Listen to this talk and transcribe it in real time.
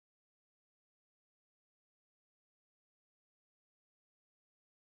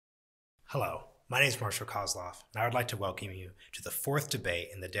Hello, my name is Marshall Kozloff, and I would like to welcome you to the fourth debate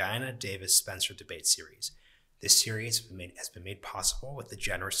in the Diana Davis Spencer Debate Series. This series has been made possible with the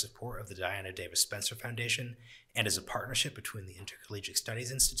generous support of the Diana Davis Spencer Foundation and is a partnership between the Intercollegiate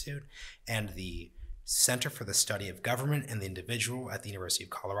Studies Institute and the Center for the Study of Government and the Individual at the University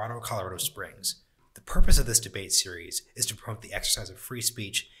of Colorado, Colorado Springs. The purpose of this debate series is to promote the exercise of free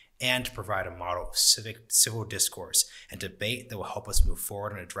speech and to provide a model of civil discourse and debate that will help us move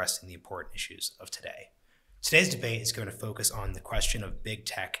forward in addressing the important issues of today. Today's debate is going to focus on the question of big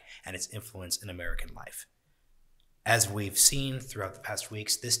tech and its influence in American life. As we've seen throughout the past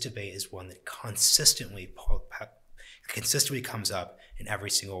weeks, this debate is one that consistently comes up in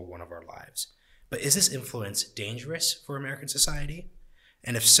every single one of our lives. But is this influence dangerous for American society?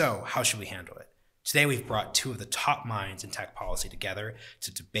 And if so, how should we handle it? Today, we've brought two of the top minds in tech policy together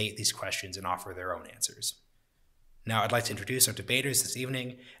to debate these questions and offer their own answers. Now, I'd like to introduce our debaters this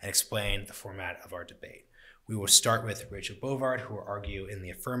evening and explain the format of our debate. We will start with Rachel Bovard, who will argue in the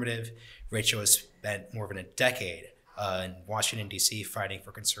affirmative. Rachel has spent more than a decade in Washington, D.C. fighting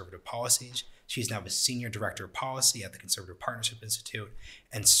for conservative policies. She's now the Senior Director of Policy at the Conservative Partnership Institute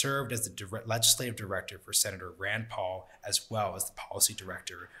and served as the Legislative Director for Senator Rand Paul, as well as the Policy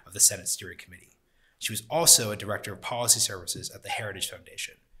Director of the Senate Steering Committee. She was also a Director of Policy Services at the Heritage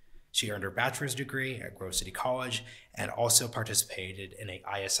Foundation. She earned her bachelor's degree at Grove City College and also participated in an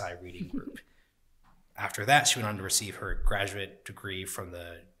ISI reading group. After that, she went on to receive her graduate degree from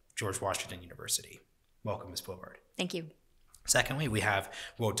the George Washington University. Welcome, Ms. Bovard. Thank you. Secondly, we have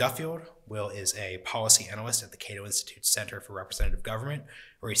Will Duffield. Will is a policy analyst at the Cato Institute Center for Representative Government,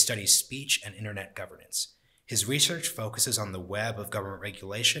 where he studies speech and internet governance. His research focuses on the web of government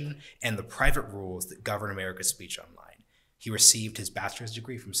regulation and the private rules that govern America's speech online. He received his bachelor's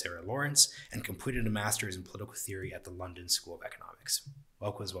degree from Sarah Lawrence and completed a master's in political theory at the London School of Economics.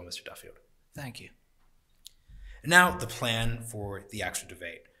 Welcome as well, Mr. Duffield. Thank you. And now the plan for the actual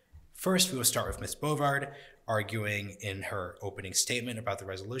debate. First, we will start with Ms. Bovard arguing in her opening statement about the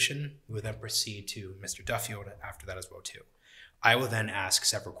resolution. We will then proceed to Mr. Duffield after that as well too. I will then ask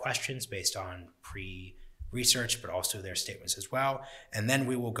several questions based on pre-research, but also their statements as well. And then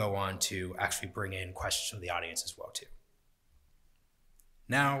we will go on to actually bring in questions from the audience as well too.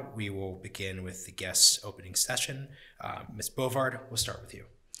 Now we will begin with the guest's opening session. Ms. Bovard, we'll start with you.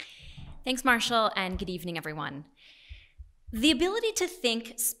 Thanks, Marshall, and good evening, everyone. The ability to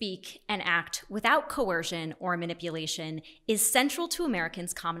think, speak, and act without coercion or manipulation is central to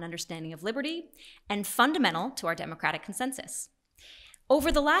Americans' common understanding of liberty and fundamental to our democratic consensus.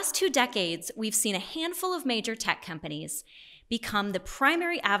 Over the last 2 decades, we've seen a handful of major tech companies become the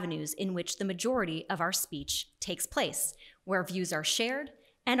primary avenues in which the majority of our speech takes place, where views are shared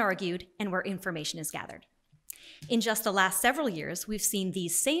and argued and where information is gathered. In just the last several years, we've seen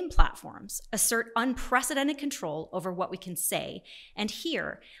these same platforms assert unprecedented control over what we can say and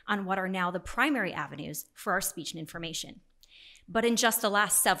hear on what are now the primary avenues for our speech and information. But in just the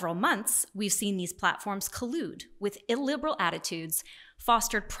last several months, we've seen these platforms collude with illiberal attitudes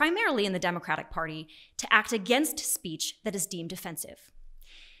fostered primarily in the Democratic Party to act against speech that is deemed offensive.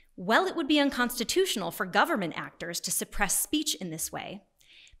 While it would be unconstitutional for government actors to suppress speech in this way,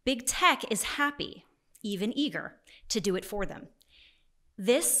 big tech is happy, even eager, to do it for them.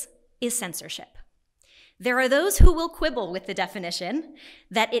 This is censorship. There are those who will quibble with the definition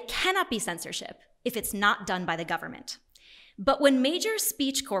that it cannot be censorship if it's not done by the government. But when major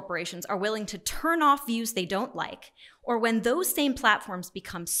speech corporations are willing to turn off views they don't like, or when those same platforms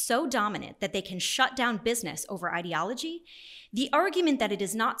become so dominant that they can shut down business over ideology, the argument that it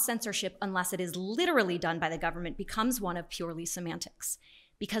is not censorship unless it is literally done by the government becomes one of purely semantics,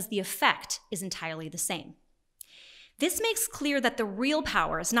 because the effect is entirely the same. This makes clear that the real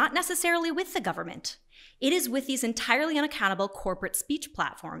power is not necessarily with the government. It is with these entirely unaccountable corporate speech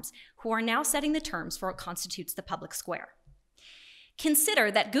platforms who are now setting the terms for what constitutes the public square. Consider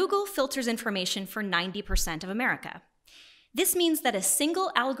that Google filters information for 90% of America. This means that a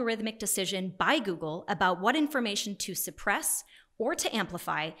single algorithmic decision by Google about what information to suppress or to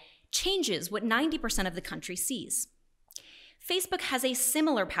amplify changes what 90% of the country sees. Facebook has a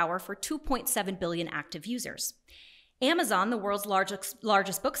similar power for 2.7 billion active users. Amazon, the world's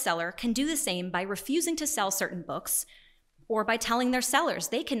largest bookseller, can do the same by refusing to sell certain books or by telling their sellers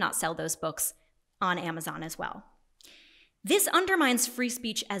they cannot sell those books on Amazon as well. This undermines free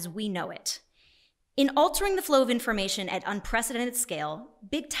speech as we know it. In altering the flow of information at unprecedented scale,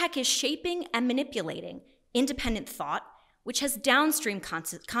 big tech is shaping and manipulating independent thought, which has downstream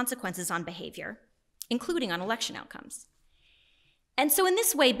consequences on behavior, including on election outcomes. And so in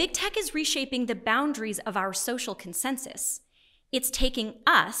this way, big tech is reshaping the boundaries of our social consensus. It's taking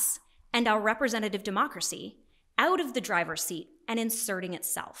us and our representative democracy out of the driver's seat and inserting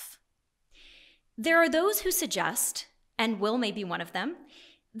itself. There are those who suggest, and Will may be one of them,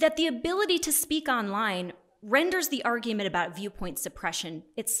 that the ability to speak online renders the argument about viewpoint suppression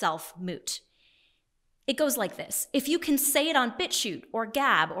itself moot. It goes like this. If you can say it on BitChute or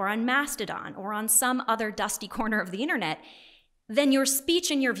Gab or on Mastodon or on some other dusty corner of the internet, then your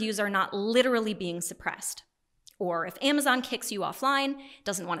speech and your views are not literally being suppressed. Or if Amazon kicks you offline,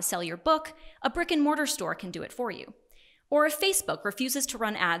 doesn't want to sell your book, a brick and mortar store can do it for you. Or if Facebook refuses to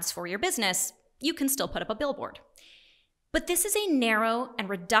run ads for your business, you can still put up a billboard. But this is a narrow and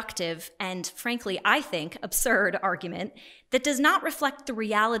reductive and, frankly, I think, absurd argument that does not reflect the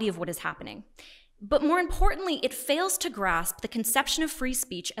reality of what is happening. But more importantly, it fails to grasp the conception of free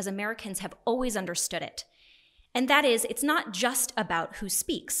speech as Americans have always understood it. And that is, it's not just about who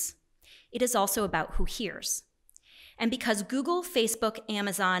speaks. It is also about who hears. And because Google, Facebook,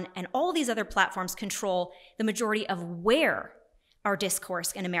 Amazon, and all these other platforms control the majority of where our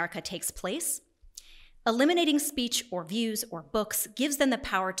discourse in America takes place, eliminating speech or views or books gives them the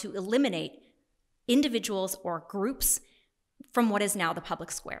power to eliminate individuals or groups from what is now the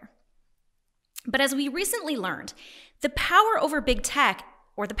public square. But as we recently learned, the power over big tech,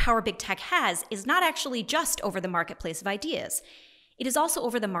 or the power big tech has, is not actually just over the marketplace of ideas. It is also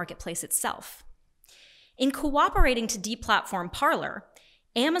over the marketplace itself. In cooperating to deplatform Parler,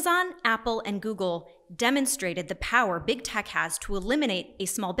 Amazon, Apple, and Google demonstrated the power big tech has to eliminate a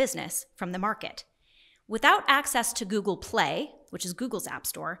small business from the market. Without access to Google Play, which is Google's app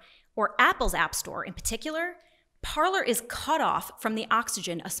store, or Apple's app store in particular, Parler is cut off from the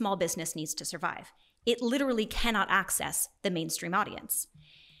oxygen a small business needs to survive. It literally cannot access the mainstream audience.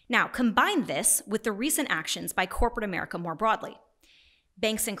 Now, combine this with the recent actions by corporate America more broadly.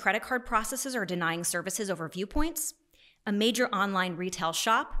 Banks and credit card processors are denying services over viewpoints. A major online retail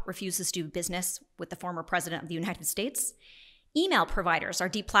shop refuses to do business with the former president of the United States. Email providers are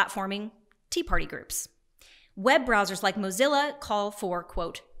deplatforming Tea Party groups. Web browsers like Mozilla call for,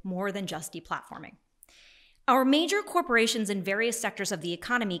 quote, more than just deplatforming. Our major corporations in various sectors of the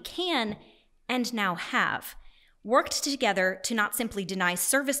economy can, and now have, worked together to not simply deny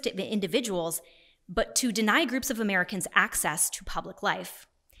service to individuals, but to deny groups of Americans access to public life.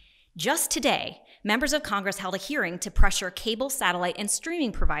 Just today, members of Congress held a hearing to pressure cable, satellite, and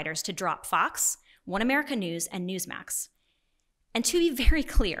streaming providers to drop Fox, One America News, and Newsmax. And to be very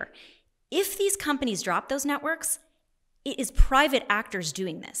clear, if these companies drop those networks, it is private actors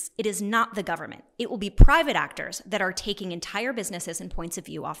doing this. It is not the government. It will be private actors that are taking entire businesses and points of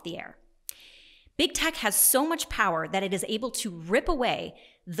view off the air. Big tech has so much power that it is able to rip away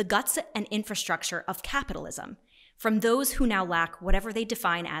the guts and infrastructure of capitalism from those who now lack whatever they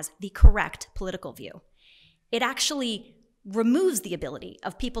define as the correct political view. It actually removes the ability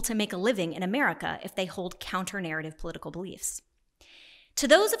of people to make a living in America if they hold counter-narrative political beliefs. To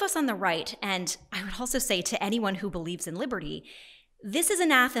those of us on the right, and I would also say to anyone who believes in liberty, this is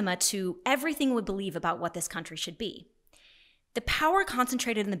anathema to everything we believe about what this country should be. The power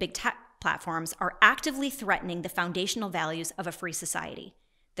concentrated in the big tech platforms are actively threatening the foundational values of a free society: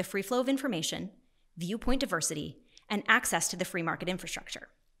 the free flow of information, viewpoint diversity, and access to the free market infrastructure.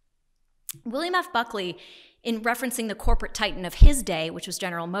 William F. Buckley, in referencing the corporate titan of his day, which was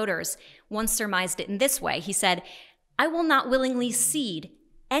General Motors, once surmised it in this way. He said, "I will not willingly cede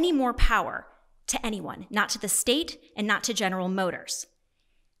any more power to anyone, not to the state and not to General Motors.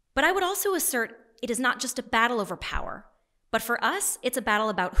 But I would also assert it is not just a battle over power, but for us, it's a battle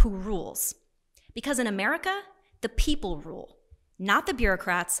about who rules. Because in America, the people rule, not the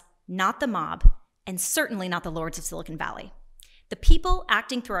bureaucrats, not the mob, and certainly not the lords of Silicon Valley. The people,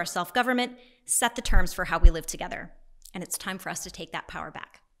 acting through our self-government, set the terms for how we live together. And it's time for us to take that power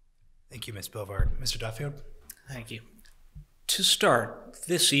back." Thank you, Ms. Bovard. Mr. Duffield? Thank you. To start,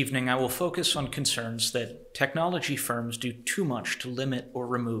 this evening I will focus on concerns that technology firms do too much to limit or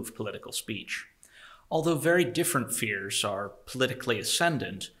remove political speech. Although very different fears are politically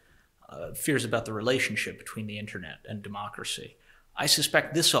ascendant, fears about the relationship between the internet and democracy, I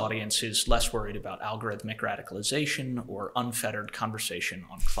suspect this audience is less worried about algorithmic radicalization or unfettered conversation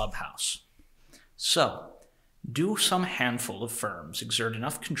on Clubhouse. So, do some handful of firms exert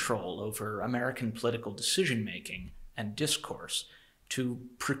enough control over American political decision-making and discourse to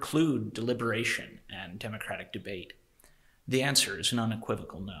preclude deliberation and democratic debate? The answer is an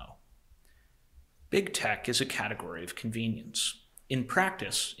unequivocal no. Big tech is a category of convenience. In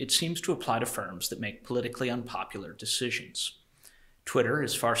practice, it seems to apply to firms that make politically unpopular decisions. Twitter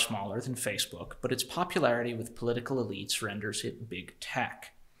is far smaller than Facebook, but its popularity with political elites renders it big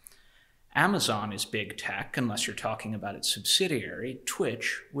tech. Amazon is big tech, unless you're talking about its subsidiary,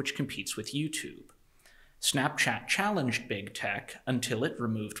 Twitch, which competes with YouTube. Snapchat challenged big tech until it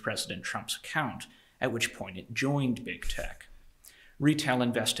removed President Trump's account, at which point it joined big tech. Retail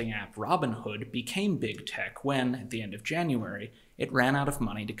investing app Robinhood became big tech when, at the end of January, it ran out of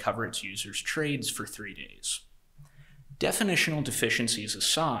money to cover its users' trades for 3 days. Definitional deficiencies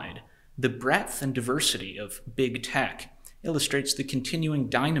aside, the breadth and diversity of big tech illustrates the continuing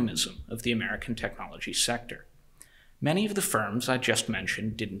dynamism of the American technology sector. Many of the firms I just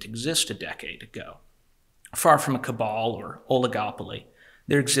mentioned didn't exist a decade ago. Far from a cabal or oligopoly,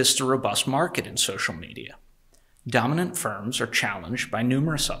 there exists a robust market in social media. Dominant firms are challenged by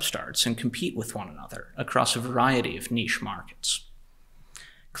numerous upstarts and compete with one another across a variety of niche markets.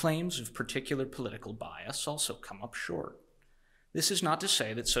 Claims of particular political bias also come up short. This is not to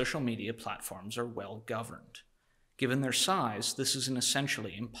say that social media platforms are well governed. Given their size, this is an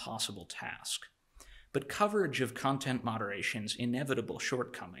essentially impossible task. But coverage of content moderation's inevitable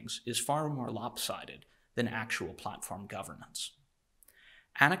shortcomings is far more lopsided than actual platform governance.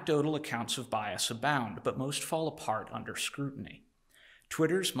 Anecdotal accounts of bias abound, but most fall apart under scrutiny.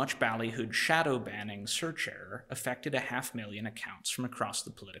 Twitter's much ballyhooed shadow banning search error affected 500,000 accounts from across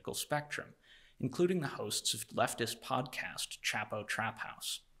the political spectrum, including the hosts of leftist podcast Chapo Trap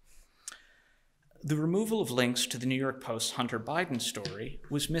House. The removal of links to the New York Post's Hunter Biden story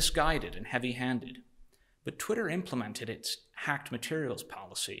was misguided and heavy-handed, but Twitter implemented its hacked materials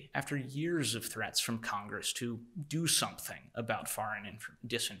policy after years of threats from Congress to do something about foreign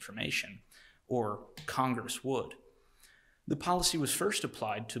disinformation, or Congress would. The policy was first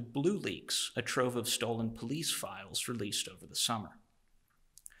applied to Blue Leaks, a trove of stolen police files released over the summer.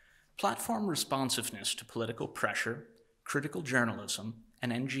 Platform responsiveness to political pressure, critical journalism,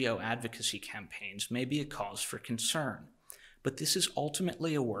 and NGO advocacy campaigns may be a cause for concern, but this is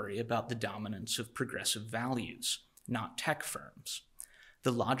ultimately a worry about the dominance of progressive values, not tech firms.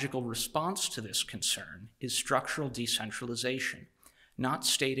 The logical response to this concern is structural decentralization, not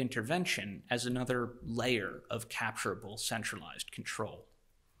state intervention as another layer of capturable centralized control.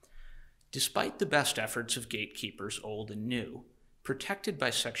 Despite the best efforts of gatekeepers old and new, protected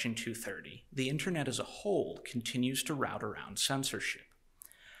by Section 230, the Internet as a whole continues to route around censorship.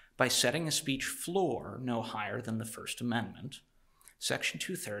 By setting a speech floor no higher than the First Amendment, Section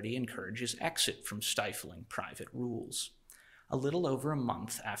 230 encourages exit from stifling private rules. A little over a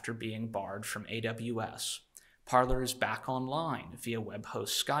month after being barred from AWS, Parler is back online via web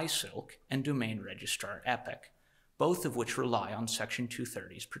host SkySilk and domain registrar Epic, both of which rely on Section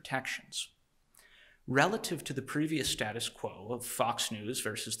 230's protections. Relative to the previous status quo of Fox News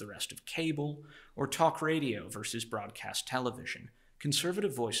versus the rest of cable, or talk radio versus broadcast television,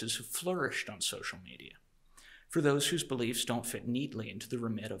 conservative voices have flourished on social media. For those whose beliefs don't fit neatly into the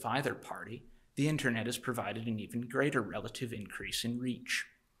remit of either party, the Internet has provided an even greater relative increase in reach.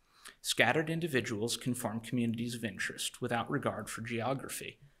 Scattered individuals can form communities of interest without regard for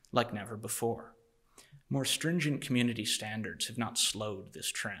geography, like never before. More stringent community standards have not slowed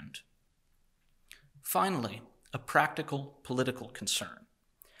this trend. Finally, a practical political concern.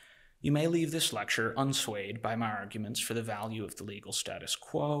 You may leave this lecture unswayed by my arguments for the value of the legal status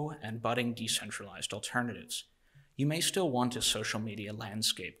quo and budding decentralized alternatives. You may still want a social media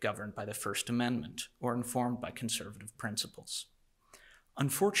landscape governed by the First Amendment or informed by conservative principles.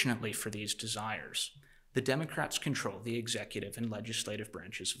 Unfortunately for these desires, the Democrats control the executive and legislative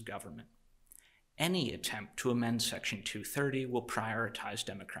branches of government. Any attempt to amend Section 230 will prioritize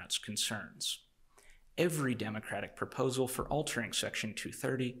Democrats' concerns. Every Democratic proposal for altering Section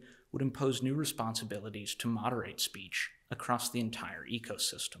 230 would impose new responsibilities to moderate speech across the entire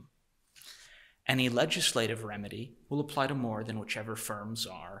ecosystem. Any legislative remedy will apply to more than whichever firms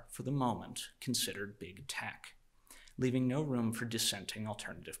are, for the moment, considered big tech, leaving no room for dissenting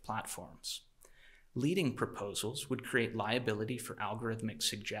alternative platforms. Leading proposals would create liability for algorithmic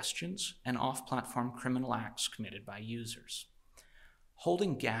suggestions and off-platform criminal acts committed by users.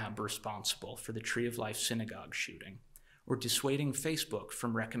 Holding Gab responsible for the Tree of Life synagogue shooting, or dissuading Facebook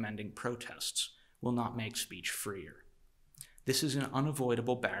from recommending protests, will not make speech freer. This is an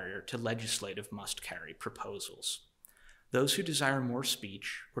unavoidable barrier to legislative must-carry proposals. Those who desire more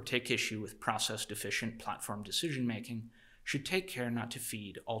speech or take issue with process-deficient platform decision-making should take care not to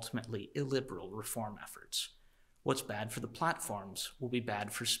feed ultimately illiberal reform efforts. What's bad for the platforms will be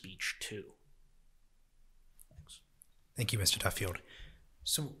bad for speech too. Thanks. Thank you, Mr. Duffield.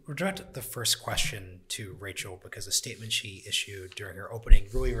 So we'll direct the first question to Rachel because the statement she issued during her opening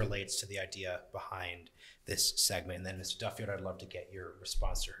really relates to the idea behind this segment. And then Mr. Duffield, I'd love to get your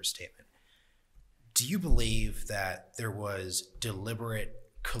response to her statement. Do you believe that there was deliberate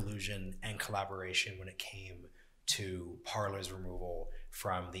collusion and collaboration when it came to Parler's removal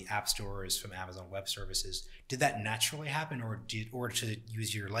from the app stores, from Amazon Web Services? Did that naturally happen, or to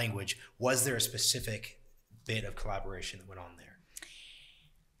use your language, was there a specific bit of collaboration that went on there?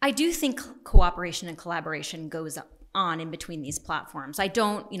 I do think cooperation and collaboration goes on in between these platforms. I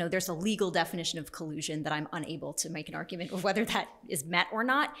don't, there's a legal definition of collusion that I'm unable to make an argument of whether that is met or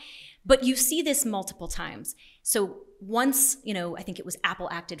not. But you see this multiple times. So once, I think it was Apple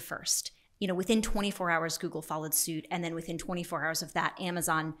acted first. Within 24 hours, Google followed suit. And then within 24 hours of that,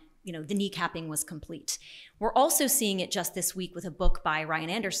 Amazon, the kneecapping was complete. We're also seeing it just this week with a book by Ryan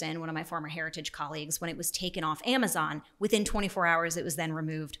Anderson, one of my former Heritage colleagues. When it was taken off Amazon, within 24 hours, it was then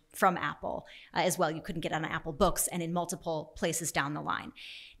removed from Apple as well. You couldn't get it on Apple Books and in multiple places down the line.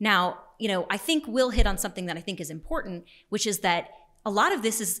 Now, I think Will hit on something that I think is important, which is that a lot of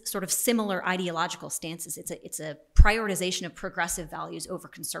this is sort of similar ideological stances. It's a prioritization of progressive values over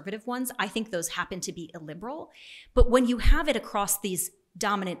conservative ones. I think those happen to be illiberal. But when you have it across these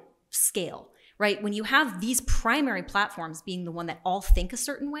dominant scale, right? When you have these primary platforms being the one that all think a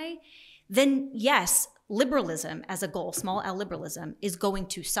certain way, then yes, liberalism as a goal, small L liberalism, is going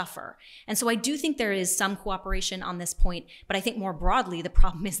to suffer. And so I do think there is some cooperation on this point, but I think more broadly, the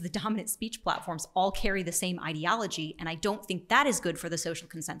problem is the dominant speech platforms all carry the same ideology, and I don't think that is good for the social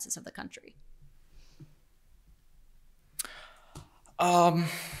consensus of the country.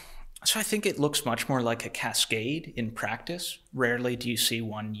 So I think it looks much more like a cascade in practice. Rarely do you see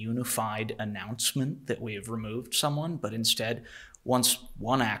one unified announcement that we have removed someone, but instead, once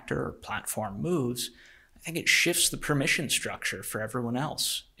one actor or platform moves, I think it shifts the permission structure for everyone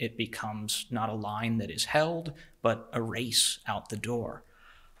else. It becomes not a line that is held, but a race out the door.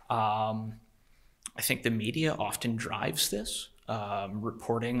 I think the media often drives this.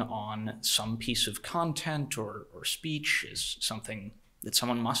 Reporting on some piece of content or speech is something that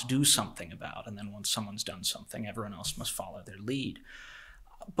someone must do something about, and then once someone's done something, everyone else must follow their lead.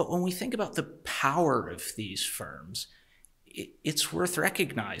 But when we think about the power of these firms, it's worth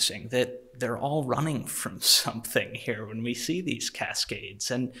recognizing that they're all running from something here when we see these cascades.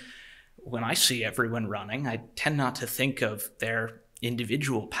 And when I see everyone running, I tend not to think of their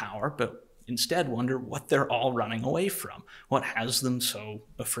individual power, but instead wonder what they're all running away from, what has them so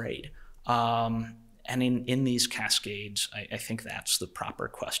afraid. And in these cascades, I think that's the proper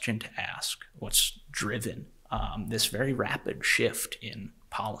question to ask. What's driven this very rapid shift in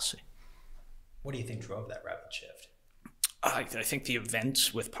policy? What do you think drove that rapid shift? I think the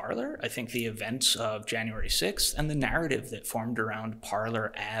events with Parler, I think the events of January 6th, and the narrative that formed around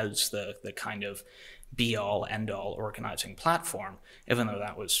Parler as the kind of be-all, end-all organizing platform, even though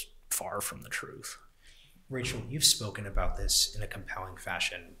that was far from the truth. Rachel, you've spoken about this in a compelling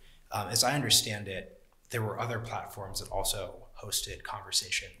fashion. As I understand it, there were other platforms that also hosted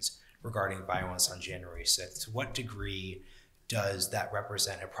conversations regarding violence on January 6th. To what degree does that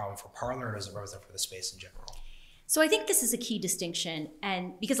represent a problem for Parler, or does it represent for the space in general? So I think this is a key distinction,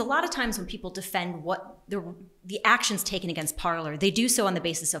 and because a lot of times when people defend what the actions taken against Parler, they do so on the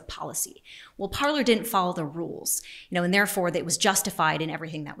basis of policy. Well, Parler didn't follow the rules, and therefore it was justified in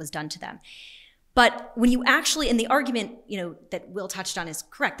everything that was done to them. But when you actually, and the argument, that Will touched on is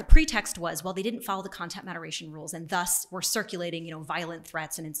correct. The pretext was, well, they didn't follow the content moderation rules, and thus were circulating, violent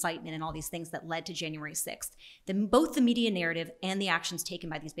threats and incitement and all these things that led to January 6th. Then both the media narrative and the actions taken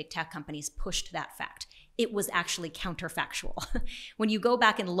by these big tech companies pushed that fact. It was actually counterfactual. When you go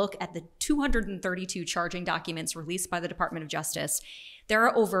back and look at the 232 charging documents released by the Department of Justice, there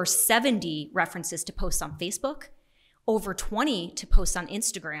are over 70 references to posts on Facebook, over 20 to posts on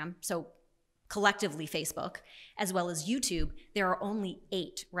Instagram, so collectively Facebook, as well as YouTube. There are only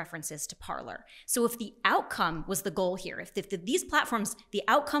 8 references to Parler. So if the outcome was the goal here, if these platforms, the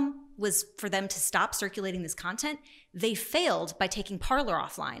outcome was for them to stop circulating this content, they failed by taking Parler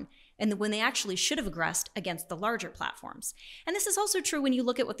offline, and when they actually should have aggressed against the larger platforms. And this is also true when you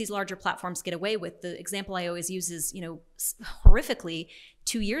look at what these larger platforms get away with. The example I always use is, horrifically,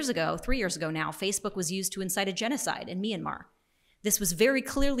 3 years ago now, Facebook was used to incite a genocide in Myanmar. This was very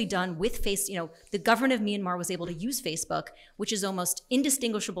clearly done with the government of Myanmar was able to use Facebook, which is almost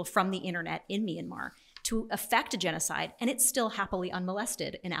indistinguishable from the internet in Myanmar, to effect a genocide, and it's still happily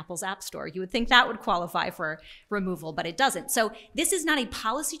unmolested in Apple's App Store. You would think that would qualify for removal, but it doesn't. So this is not a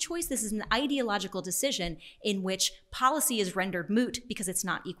policy choice. This is an ideological decision in which policy is rendered moot because it's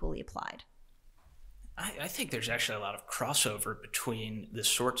not equally applied. I think there's actually a lot of crossover between the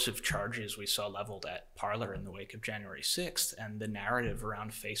sorts of charges we saw leveled at Parler in the wake of January 6th and the narrative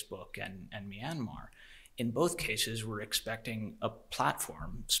around Facebook and Myanmar. In both cases, we're expecting a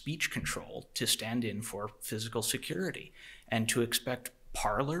platform, speech control, to stand in for physical security and to expect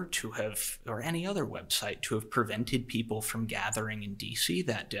Parler to have, or any other website, to have prevented people from gathering in DC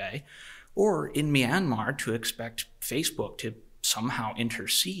that day, or in Myanmar to expect Facebook to somehow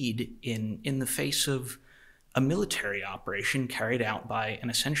intercede in the face of a military operation carried out by an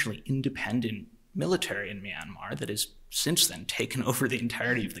essentially independent military in Myanmar that has since then taken over the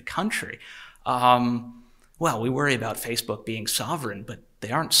entirety of the country. Well, we worry about Facebook being sovereign, but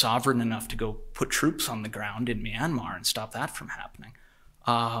they aren't sovereign enough to go put troops on the ground in Myanmar and stop that from happening.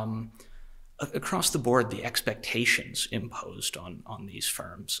 Across the board, the expectations imposed on these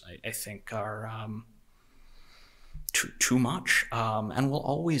firms, I think, are too much, and will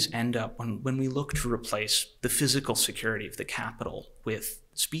always end up, when we look to replace the physical security of the Capitol with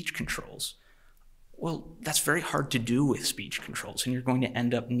speech controls, well, that's very hard to do with speech controls, and you're going to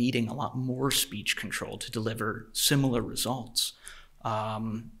end up needing a lot more speech control to deliver similar results.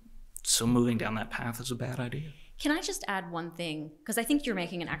 So moving down that path is a bad idea. Can I just add one thing? Because I think you're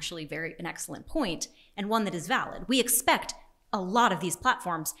making an excellent point, and one that is valid. We expect a lot of these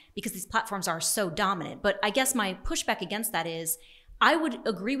platforms because these platforms are so dominant. But I guess my pushback against that is, I would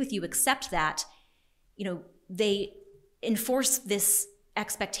agree with you, except that, they enforce this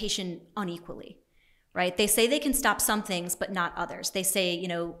expectation unequally. Right? They say they can stop some things, but not others. They say,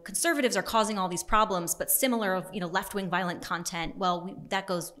 conservatives are causing all these problems, but similar of, left-wing violent content, well, that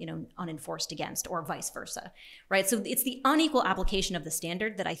goes, unenforced against, or vice versa, right? So it's the unequal application of the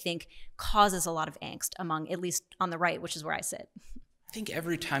standard that I think causes a lot of angst among, at least on the right, which is where I sit. I think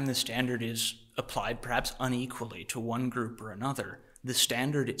every time the standard is applied, perhaps unequally, to one group or another, the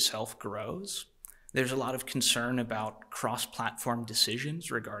standard itself grows. There's a lot of concern about cross-platform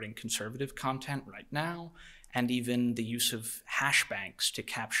decisions regarding conservative content right now, and even the use of hash banks to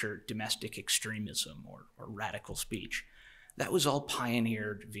capture domestic extremism or radical speech. That was all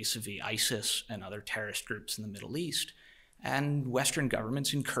pioneered vis-a-vis ISIS and other terrorist groups in the Middle East, and Western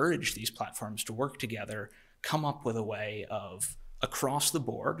governments encouraged these platforms to work together, come up with a way of, across the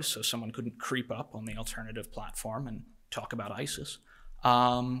board, so someone couldn't creep up on the alternative platform and talk about ISIS,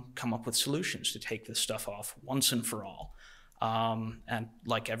 come up with solutions to take this stuff off once and for all. And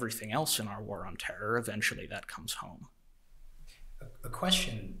like everything else in our war on terror, eventually that comes home. A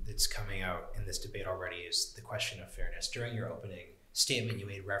question that's coming out in this debate already is the question of fairness. During your opening statement, you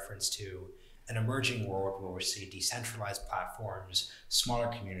made reference to an emerging world where we see decentralized platforms, smaller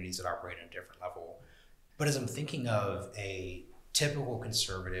communities that operate at a different level. But as I'm thinking of a typical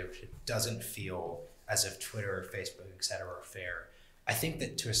conservative who doesn't feel as if Twitter or Facebook, et cetera, are fair, I think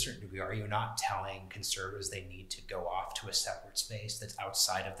that to a certain degree, are you not telling conservatives they need to go off to a separate space that's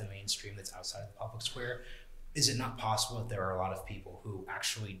outside of the mainstream, that's outside of the public square? Is it not possible that there are a lot of people who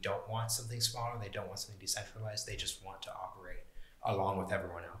actually don't want something smaller, they don't want something decentralized, they just want to operate along with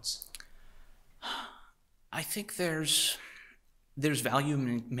everyone else? I think there's value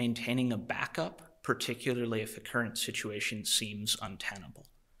in maintaining a backup, particularly if the current situation seems untenable.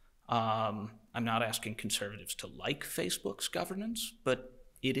 I'm not asking conservatives to like Facebook's governance, but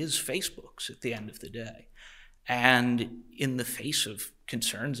it is Facebook's at the end of the day. And in the face of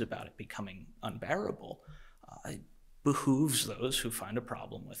concerns about it becoming unbearable, it behooves those who find a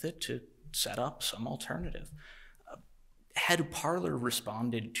problem with it to set up some alternative. Had Parler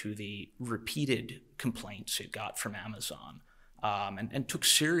responded to the repeated complaints it got from Amazon, and took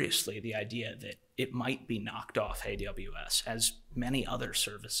seriously the idea that it might be knocked off AWS, as many other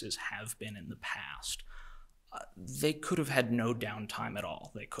services have been in the past, they could have had no downtime at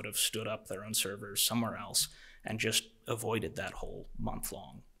all. They could have stood up their own servers somewhere else and just avoided that whole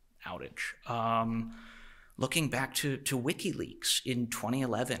month-long outage. Looking back to WikiLeaks in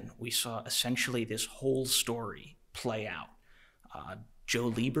 2011, we saw essentially this whole story play out. Joe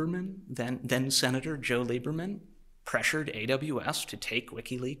Lieberman, then Senator Joe Lieberman, pressured AWS to take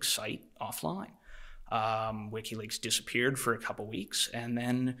WikiLeaks site offline. WikiLeaks disappeared for a couple weeks and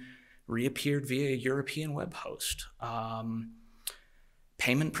then reappeared via a European web host.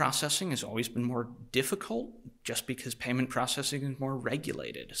 Payment processing has always been more difficult just because payment processing is more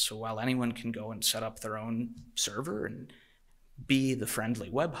regulated. So while anyone can go and set up their own server and be the friendly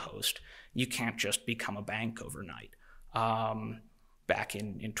web host, you can't just become a bank overnight. Back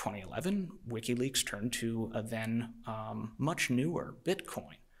in 2011, WikiLeaks turned to a then much newer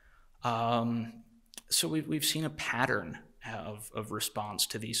Bitcoin. So we've seen a pattern of response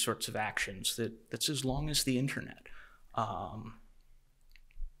to these sorts of actions that's as long as the internet.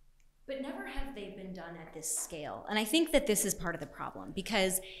 But never have they been done at this scale. And I think that this is part of the problem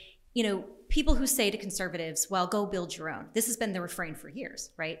because, people who say to conservatives, well, go build your own. This has been the refrain for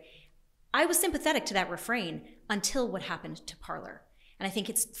years, right? I was sympathetic to that refrain until what happened to Parler. And I think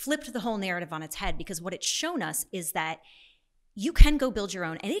it's flipped the whole narrative on its head because what it's shown us is that you can go build your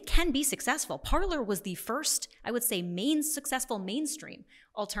own, and it can be successful. Parler was the first, I would say, successful mainstream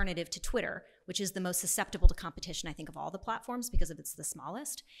alternative to Twitter, which is the most susceptible to competition, I think, of all the platforms because it's the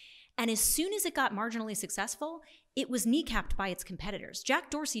smallest. And as soon as it got marginally successful, it was kneecapped by its competitors.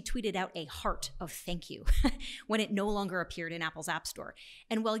 Jack Dorsey tweeted out a heart of thank you when it no longer appeared in Apple's App Store.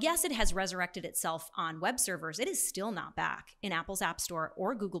 And while, yes, it has resurrected itself on web servers, it is still not back in Apple's App Store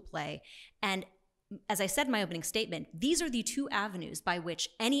or Google Play. And as I said in my opening statement, these are the two avenues by which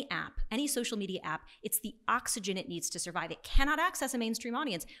any app, any social media app, it's the oxygen it needs to survive. It cannot access a mainstream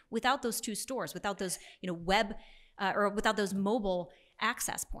audience without those two stores, without those web or without those mobile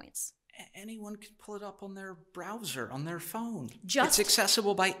access points. Anyone can pull it up on their browser, it's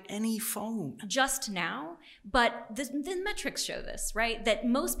accessible by any phone. Just now, but the metrics show this, right? That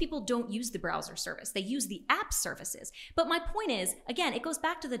most people don't use the browser service. They use the app services. But my point is, again, it goes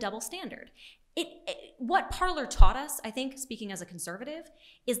back to the double standard. What Parler taught us, I think, speaking as a conservative,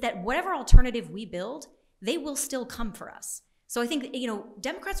 is that whatever alternative we build, they will still come for us. So I think,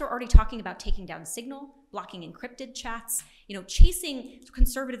 Democrats are already talking about taking down Signal, blocking encrypted chats, chasing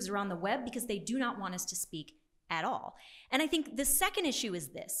conservatives around the web because they do not want us to speak at all. And I think the second issue is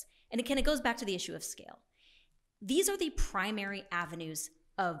this, and it goes back to the issue of scale. These are the primary avenues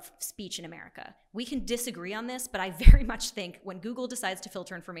of speech in America. We can disagree on this, but I very much think when Google decides to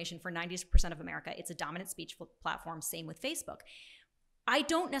filter information for 90% of America, it's a dominant speech platform, same with Facebook. I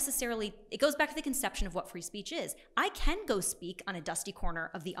don't necessarily, it goes back to the conception of what free speech is. I can go speak on a dusty corner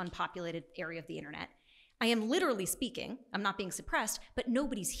of the unpopulated area of the internet. I am literally speaking, I'm not being suppressed, but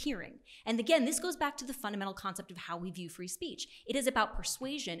nobody's hearing. And again, this goes back to the fundamental concept of how we view free speech. It is about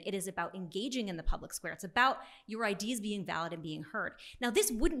persuasion, it is about engaging in the public square, it's about your ideas being valid and being heard. Now,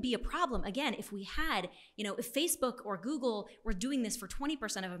 this wouldn't be a problem, again, if we had, if Facebook or Google were doing this for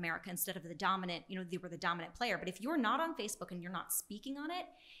 20% of America instead of the dominant, they were the dominant player. But if you're not on Facebook and you're not speaking on it,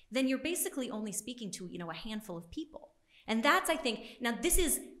 then you're basically only speaking to, a handful of people. And that's, I think, now this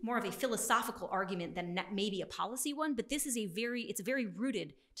is more of a philosophical argument than maybe a policy one, but this is it's very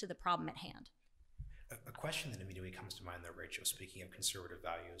rooted to the problem at hand. A question that immediately comes to mind though, Rachel, speaking of conservative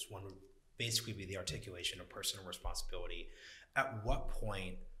values, one would basically be the articulation of personal responsibility. At what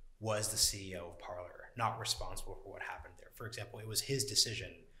point was the CEO of Parler not responsible for what happened there? For example, it was his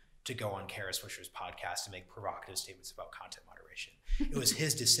decision to go on Kara Swisher's podcast and make provocative statements about content moderation. It was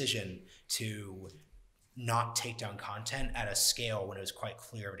his decision to not take down content at a scale when it was quite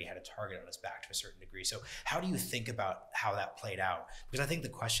clear everybody had a target on his back to a certain degree. So how do you think about how that played out? Because I think the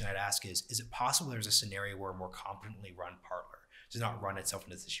question I'd ask is it possible there's a scenario where a more competently run Parler does not run itself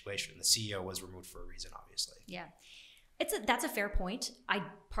into the situation? The CEO was removed for a reason, obviously. Yeah. That's a fair point.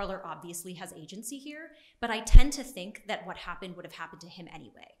 Parler obviously has agency here, but I tend to think that what happened would have happened to him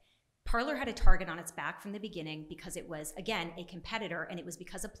anyway. Parler had a target on its back from the beginning because it was, again, a competitor, and it was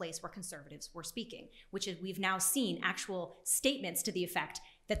because a place where conservatives were speaking, which is we've now seen actual statements to the effect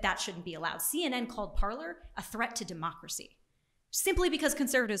that that shouldn't be allowed. CNN called Parler a threat to democracy, simply because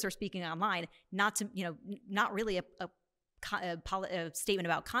conservatives are speaking online, not really a statement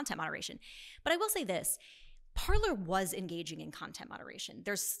about content moderation. But I will say this. Parler was engaging in content moderation.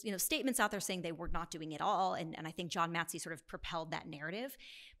 There's statements out there saying they were not doing it all, and I think John Matzey sort of propelled that narrative.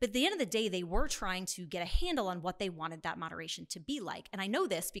 But at the end of the day, they were trying to get a handle on what they wanted that moderation to be like. And I know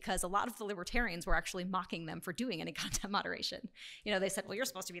this because a lot of the libertarians were actually mocking them for doing any content moderation. They said, well, you're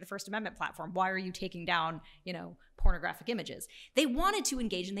supposed to be the First Amendment platform. Why are you taking down, pornographic images? They wanted to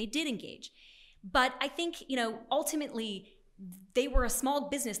engage, and they did engage. But I think, ultimately, they were a small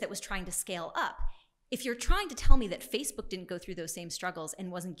business that was trying to scale up. If you're trying to tell me that Facebook didn't go through those same struggles and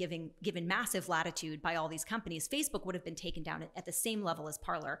wasn't given massive latitude by all these companies, Facebook would have been taken down at the same level as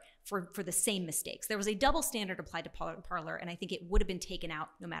Parler for the same mistakes. There was a double standard applied to Parler, and I think it would have been taken out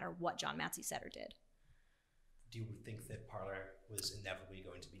no matter what John Matzey said or did. Do you think that Parler was inevitably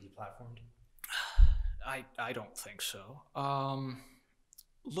going to be deplatformed? I don't think so.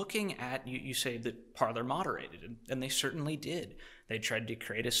 Looking at, you say that Parler moderated, and they certainly did. They tried to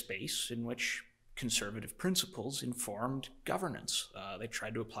create a space in which conservative principles informed governance. They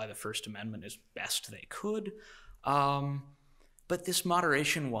tried to apply the First Amendment as best they could. But this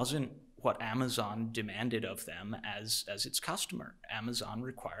moderation wasn't what Amazon demanded of them as its customer. Amazon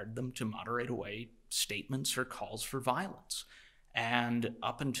required them to moderate away statements or calls for violence. And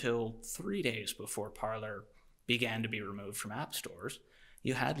up until 3 days before Parler began to be removed from app stores,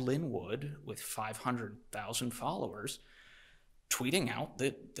 you had Lynn Wood with 500,000 followers tweeting out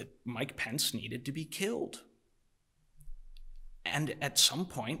that Mike Pence needed to be killed. And at some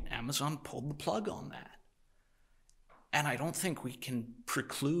point, Amazon pulled the plug on that. And I don't think we can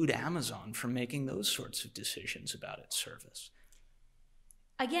preclude Amazon from making those sorts of decisions about its service.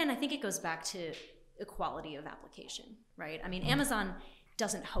 Again, I think it goes back to equality of application, right? I mean, Amazon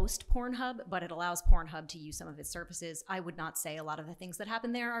doesn't host Pornhub, but it allows Pornhub to use some of its services. I would not say a lot of the things that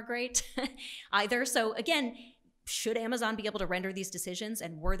happen there are great either. So again, should Amazon be able to render these decisions?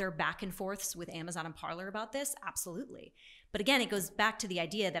 And were there back and forths with Amazon and Parler about this? Absolutely. But again, it goes back to the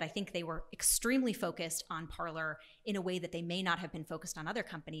idea that I think they were extremely focused on Parler in a way that they may not have been focused on other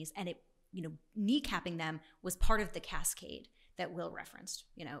companies. And it, kneecapping them was part of the cascade that Will referenced.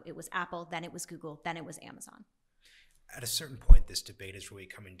 It was Apple, then it was Google, then it was Amazon. At a certain point, this debate is really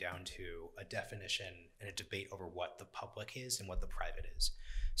coming down to a definition and a debate over what the public is and what the private is.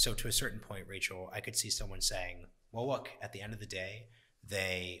 So to a certain point, Rachel, I could see someone saying, well, look, at the end of the day,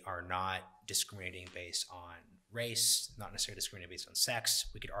 they are not discriminating based on race, not necessarily discriminating based on sex.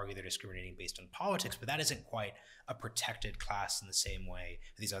 We could argue they're discriminating based on politics, but that isn't quite a protected class in the same way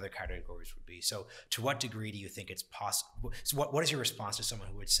these other categories would be. So to what degree do you think it's possible? So what is your response to someone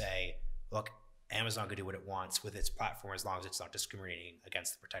who would say, look, Amazon could do what it wants with its platform as long as it's not discriminating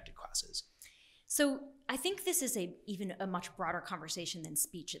against the protected classes? So I think this is even a much broader conversation than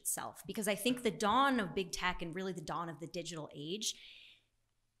speech itself, because I think the dawn of big tech and really the dawn of the digital age,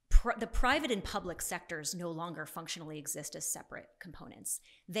 the private and public sectors no longer functionally exist as separate components.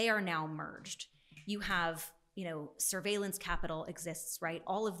 They are now merged. You have, surveillance capital exists, right?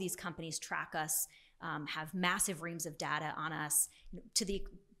 All of these companies track us, have massive reams of data on us to the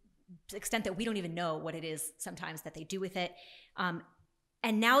extent that we don't even know what it is sometimes that they do with it.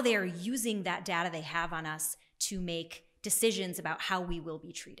 And now they are using that data they have on us to make decisions about how we will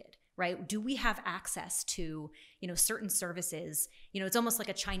be treated, right? Do we have access to, certain services? It's almost like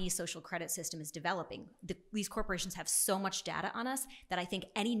a Chinese social credit system is developing. These corporations have so much data on us that I think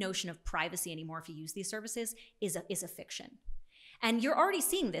any notion of privacy anymore, if you use these services, is a fiction. And you're already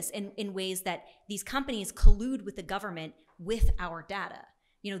seeing this in ways that these companies collude with the government with our data.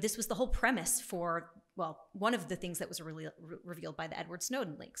 This was the whole premise for, one of the things that was revealed by the Edward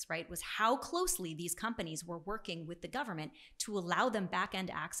Snowden leaks, right, was how closely these companies were working with the government to allow them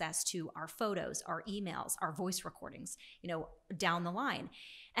back-end access to our photos, our emails, our voice recordings, down the line.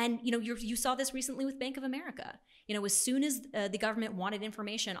 And, you saw this recently with Bank of America. As soon as the government wanted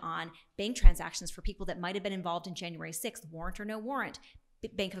information on bank transactions for people that might have been involved in January 6th, warrant or no warrant,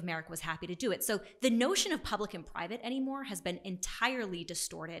 Bank of America was happy to do it. So the notion of public and private anymore has been entirely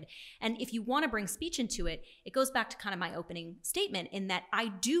distorted. And if you want to bring speech into it, it goes back to kind of my opening statement in that I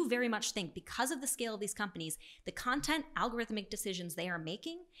do very much think because of the scale of these companies, the content algorithmic decisions they are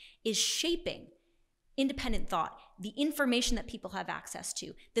making is shaping independent thought, the information that people have access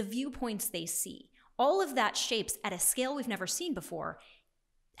to, the viewpoints they see. All of that shapes at a scale we've never seen before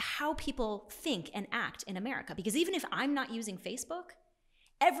how people think and act in America. Because even if I'm not using Facebook,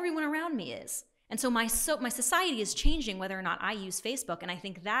 everyone around me is. And so my society is changing whether or not I use Facebook. And I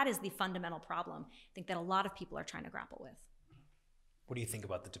think that is the fundamental problem. I think that a lot of people are trying to grapple with. What do you think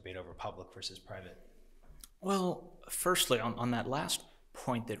about the debate over public versus private? Well, firstly, on that last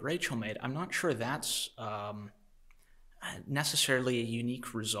point that Rachel made, I'm not sure that's necessarily a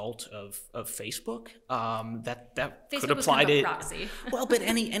unique result of Facebook. That Facebook could apply was kind of a to proxy. Well, but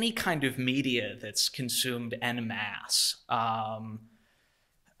any kind of media that's consumed en masse.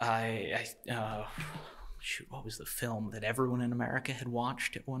 What was the film that everyone in America had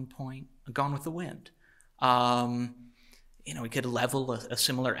watched at one point? Gone with the Wind. We could level a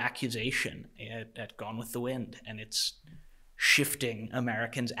similar accusation at Gone with the Wind, and it's shifting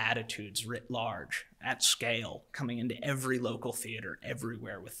Americans' attitudes writ large, at scale, coming into every local theater,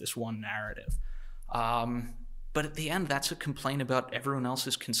 everywhere with this one narrative. But at the end, that's a complaint about everyone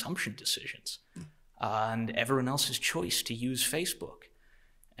else's consumption decisions and everyone else's choice to use Facebook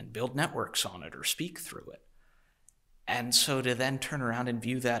and build networks on it or speak through it. And so to then turn around and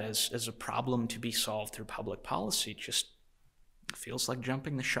view that as a problem to be solved through public policy just feels like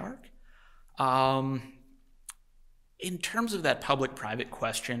jumping the shark. In terms of that public-private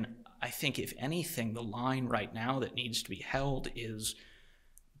question, I think if anything, the line right now that needs to be held is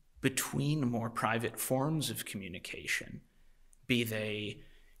between more private forms of communication, be they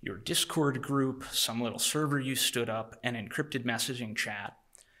your Discord group, some little server you stood up, an encrypted messaging chat,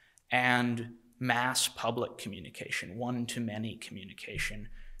 and mass public communication, one-to-many communication,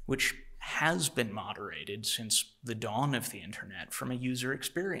 which has been moderated since the dawn of the internet from a user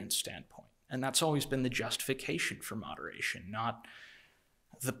experience standpoint. And that's always been the justification for moderation, not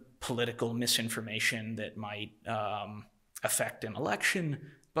the political misinformation that might affect an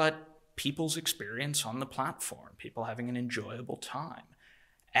election, but people's experience on the platform, people having an enjoyable time.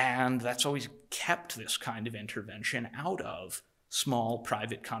 And that's always kept this kind of intervention out of small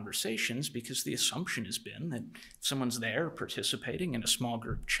private conversations, because the assumption has been that if someone's there participating in a small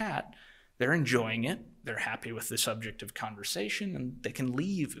group chat, they're enjoying it, they're happy with the subject of conversation, and they can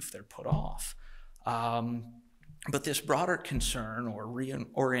leave if they're put off. But this broader concern or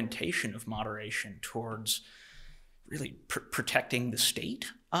reorientation of moderation towards really protecting the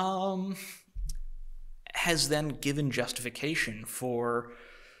state has then given justification for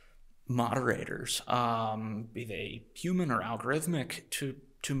moderators, be they human or algorithmic,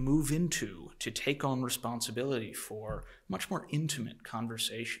 to move into, to take on responsibility for much more intimate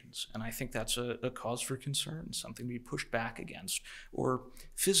conversations. And I think that's a cause for concern, something to be pushed back against or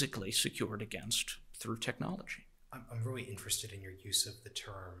physically secured against through technology. I'm really interested in your use of the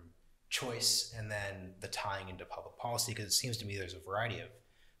term choice and then the tying into public policy, because it seems to me there's a variety of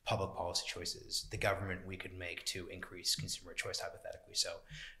public policy choices the government we could make to increase consumer choice, hypothetically. So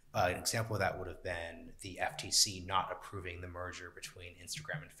an example of that would have been the FTC not approving the merger between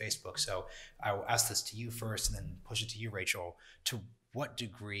Instagram and Facebook. So I will ask this to you first and then push it to you, Rachel. To what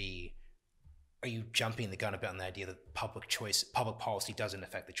degree are you jumping the gun a bit on the idea that public policy doesn't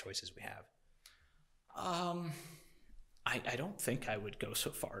affect the choices we have? I don't think I would go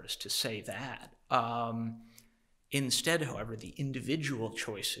so far as to say that. Instead, however, the individual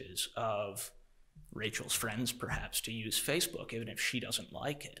choices of Rachel's friends, perhaps, to use Facebook, even if she doesn't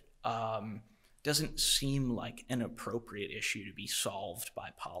like it, doesn't seem like an appropriate issue to be solved by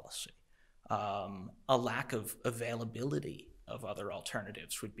policy. A lack of availability of other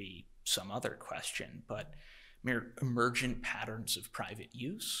alternatives would be some other question, but mere emergent patterns of private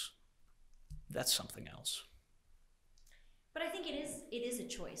use, that's something else. But I think it is a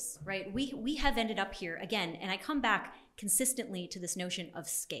choice, right? We have ended up here again, and I come back consistently to this notion of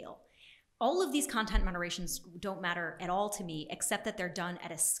scale. All of these content moderations don't matter at all to me, except that they're done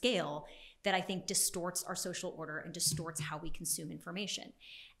at a scale that I think distorts our social order and distorts how we consume information.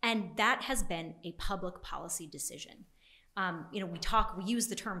 And that has been a public policy decision. We use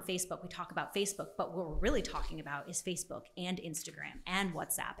the term Facebook, we talk about Facebook, but what we're really talking about is Facebook and Instagram and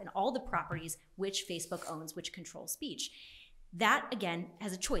WhatsApp and all the properties which Facebook owns, which control speech. That, again,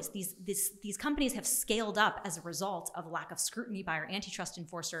 has a choice. These companies have scaled up as a result of lack of scrutiny by our antitrust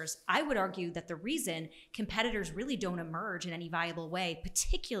enforcers. I would argue that the reason competitors really don't emerge in any viable way,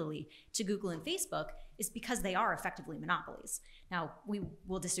 particularly to Google and Facebook, is because they are effectively monopolies. Now, we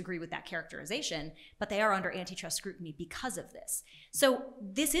will disagree with that characterization, but they are under antitrust scrutiny because of this. So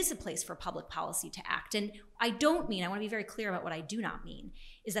this is a place for public policy to act. And I want to be very clear about what I do not mean,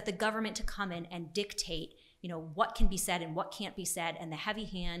 is that the government to come in and dictate what can be said and what can't be said, and the heavy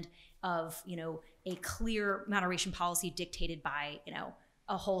hand of, a clear moderation policy dictated by,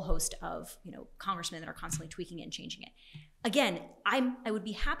 a whole host of, congressmen that are constantly tweaking it and changing it. Again, I would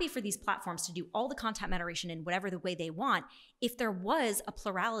be happy for these platforms to do all the content moderation in whatever the way they want if there was a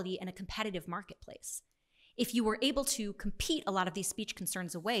plurality and a competitive marketplace. If you were able to compete a lot of these speech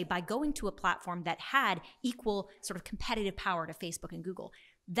concerns away by going to a platform that had equal sort of competitive power to Facebook and Google.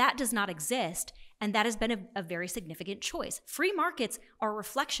 That does not exist, and that has been a very significant choice. Free markets are a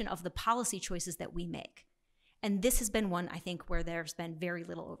reflection of the policy choices that we make. And this has been one, I think, where there's been very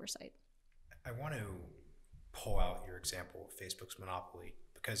little oversight. I want to pull out your example of Facebook's monopoly,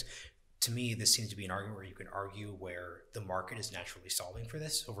 because to me, this seems to be an argument where you can argue where the market is naturally solving for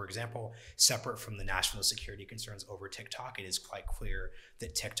this. So, for example, separate from the national security concerns over TikTok, it is quite clear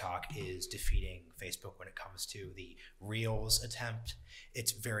that TikTok is defeating Facebook when it comes to the Reels attempt.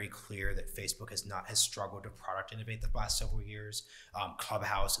 It's very clear that Facebook has struggled to product innovate the last several years.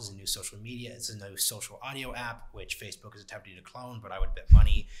 Clubhouse is a new social media. It's a new social audio app, which Facebook is attempting to clone, but I would bet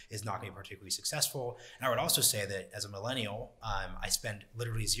money is not going to be particularly successful. And I would also say that as a millennial, I spend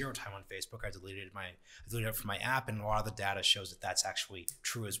literally zero time on Facebook. I deleted it from my app, and a lot of the data shows that that's actually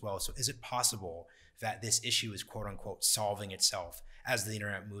true as well. So is it possible that this issue is quote unquote solving itself as the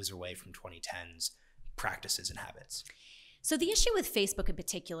internet moves away from 2010's practices and habits? So the issue with Facebook in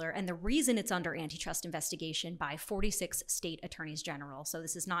particular, and the reason it's under antitrust investigation by 46 state attorneys general, so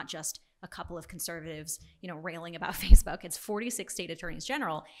this is not just a couple of conservatives, railing about Facebook, it's 46 state attorneys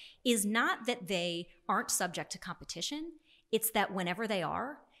general, is not that they aren't subject to competition. It's that whenever they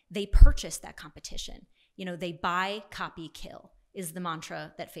are, they purchase that competition. They buy, copy, kill is the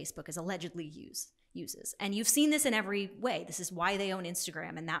mantra that Facebook is allegedly uses. And you've seen this in every way. This is why they own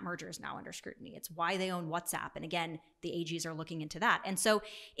Instagram, and that merger is now under scrutiny. It's why they own WhatsApp. And again, the AGs are looking into that. And so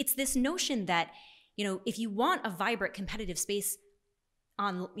it's this notion that, if you want a vibrant competitive space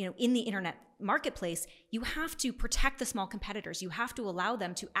in the internet marketplace, you have to protect the small competitors. You have to allow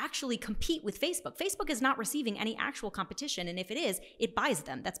them to actually compete with Facebook. Facebook is not receiving any actual competition. And if it is, it buys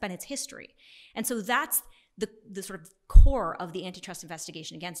them. That's been its history. And so that's the sort of core of the antitrust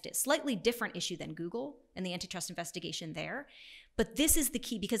investigation against it. Slightly different issue than Google and the antitrust investigation there. But this is the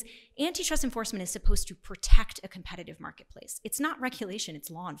key, because antitrust enforcement is supposed to protect a competitive marketplace. It's not regulation, it's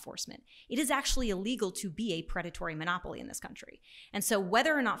law enforcement. It is actually illegal to be a predatory monopoly in this country. And so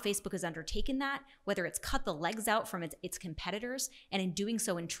whether or not Facebook has undertaken that, whether it's cut the legs out from its competitors, and in doing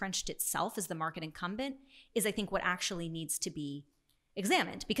so entrenched itself as the market incumbent, is I think what actually needs to be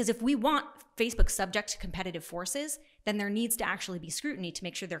examined. Because if we want Facebook subject to competitive forces, then there needs to actually be scrutiny to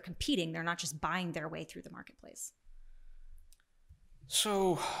make sure they're competing. They're not just buying their way through the marketplace.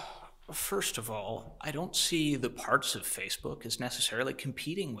 So, first of all, I don't see the parts of Facebook as necessarily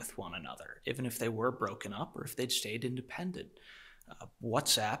competing with one another, even if they were broken up or if they'd stayed independent.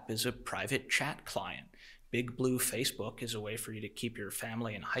 WhatsApp is a private chat client. Big Blue Facebook is a way for you to keep your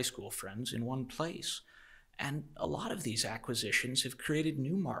family and high school friends in one place. And a lot of these acquisitions have created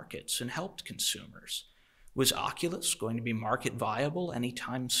new markets and helped consumers. Was Oculus going to be market viable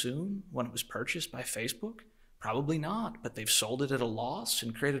anytime soon when it was purchased by Facebook? Probably not, but they've sold it at a loss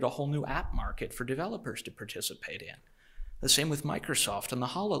and created a whole new app market for developers to participate in. The same with Microsoft and the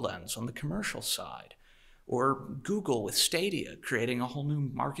HoloLens on the commercial side. Or Google with Stadia, creating a whole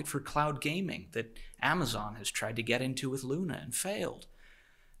new market for cloud gaming that Amazon has tried to get into with Luna and failed.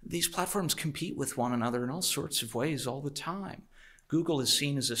 These platforms compete with one another in all sorts of ways all the time. Google is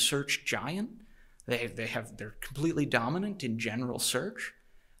seen as a search giant. They're completely dominant in general search.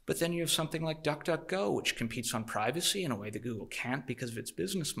 But then you have something like DuckDuckGo, which competes on privacy in a way that Google can't because of its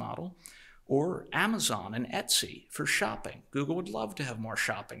business model, or Amazon and Etsy for shopping. Google would love to have more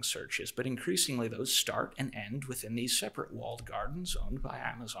shopping searches, but increasingly those start and end within these separate walled gardens owned by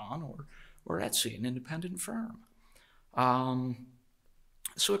Amazon or Etsy, an independent firm.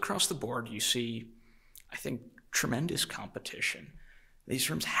 So across the board, you see, I think, tremendous competition. These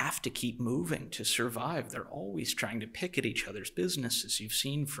firms have to keep moving to survive. They're always trying to pick at each other's businesses. You've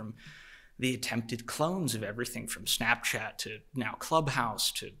seen from the attempted clones of everything from Snapchat to now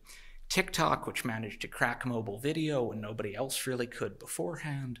Clubhouse to TikTok, which managed to crack mobile video when nobody else really could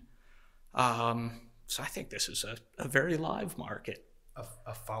beforehand. So I think this is a very live market.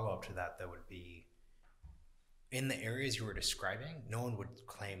 A follow-up to that, though, would be, in the areas you were describing, no one would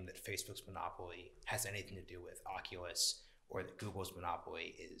claim that Facebook's monopoly has anything to do with Oculus, or that Google's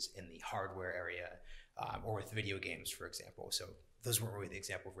monopoly is in the hardware area, or with video games, for example. So those weren't really the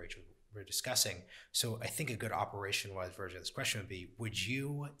example of Rachel we're discussing. So I think a good operation-wise version of this question would be, would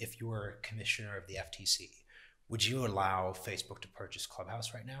you, if you were commissioner of the FTC, would you allow Facebook to purchase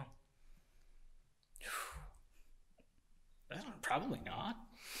Clubhouse right now? Probably not.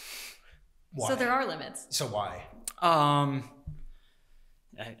 Why? So there are limits. So why? I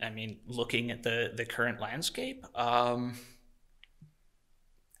mean, looking at the current landscape,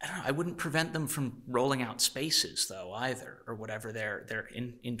 I don't know, I wouldn't prevent them from rolling out Spaces, though, either, or whatever their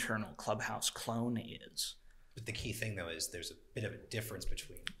internal Clubhouse clone is. But the key thing, though, is there's a bit of a difference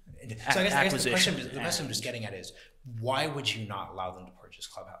between... So I guess the question I'm just getting at is, why would you not allow them to purchase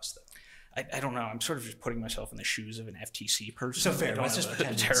Clubhouse, though? I don't know. I'm sort of just putting myself in the shoes of an FTC person. So fair. Let's just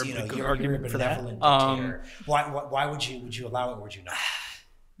pretend it's, good argument for that. Why would you allow it, or would you not?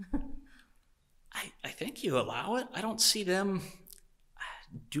 I think you allow it. I don't see them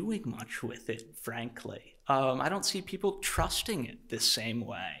doing much with it, frankly. I don't see people trusting it the same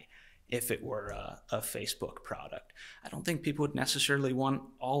way if it were a Facebook product. I don't think people would necessarily want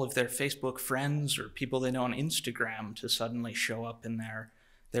all of their Facebook friends or people they know on Instagram to suddenly show up in their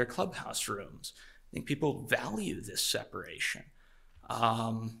Clubhouse rooms. I think people value this separation.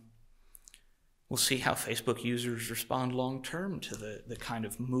 We'll see how Facebook users respond long-term to the kind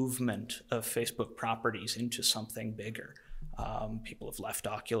of movement of Facebook properties into something bigger. People have left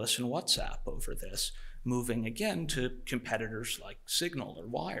Oculus and WhatsApp over this, moving again to competitors like Signal or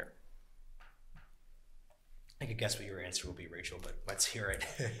Wire. I could guess what your answer will be, Rachel, but let's hear it.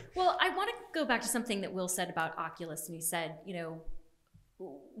 Well, I want to go back to something that Will said about Oculus, and he said,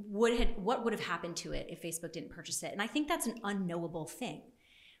 what would have happened to it if Facebook didn't purchase it? And I think that's an unknowable thing,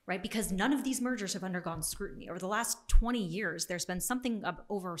 right? Because none of these mergers have undergone scrutiny. Over the last 20 years, there's been something of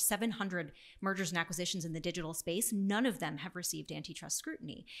over 700 mergers and acquisitions in the digital space. None of them have received antitrust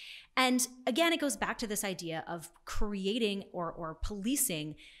scrutiny. And again, it goes back to this idea of creating or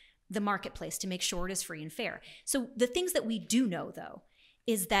policing the marketplace to make sure it is free and fair. So the things that we do know, though,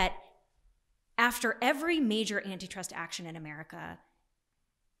 is that after every major antitrust action in America,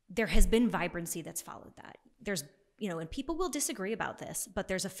 there has been vibrancy that's followed that. There's, and people will disagree about this, but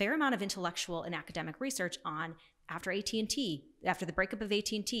there's a fair amount of intellectual and academic research on after AT&T, after the breakup of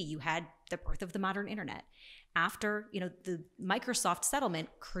AT&T, you had the birth of the modern internet. After, the Microsoft settlement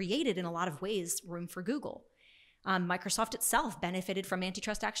created in a lot of ways room for Google. Microsoft itself benefited from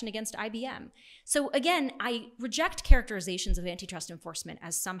antitrust action against IBM. So again, I reject characterizations of antitrust enforcement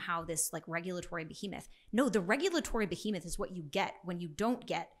as somehow this like regulatory behemoth. No, the regulatory behemoth is what you get when you don't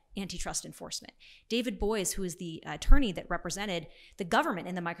get antitrust enforcement. David Boies, who is the attorney that represented the government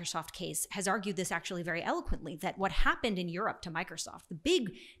in the Microsoft case, has argued this actually very eloquently, that what happened in Europe to Microsoft, the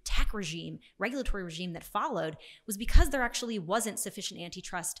big tech regime, regulatory regime that followed, was because there actually wasn't sufficient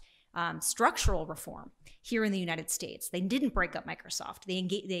antitrust structural reform here in the United States. They didn't break up Microsoft.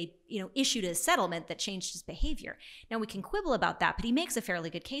 They issued a settlement that changed his behavior. Now we can quibble about that, but he makes a fairly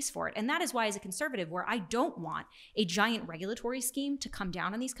good case for it. And that is why, as a conservative, where I don't want a giant regulatory scheme to come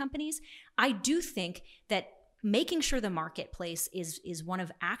down on these companies, I do think that making sure the marketplace is one of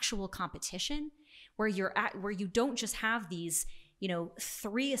actual competition, where you don't just have these,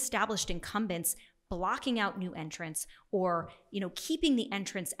 3 established incumbents blocking out new entrants, or keeping the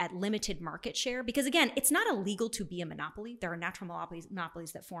entrants at limited market share. Because again, it's not illegal to be a monopoly. There are natural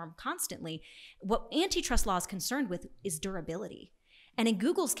monopolies that form constantly. What antitrust law is concerned with is durability. And in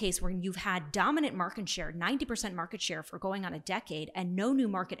Google's case, where you've had dominant market share, 90% market share for going on a decade, and no new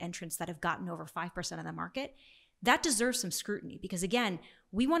market entrants that have gotten over 5% of the market, that deserves some scrutiny. Because again,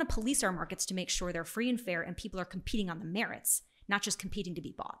 we want to police our markets to make sure they're free and fair and people are competing on the merits, not just competing to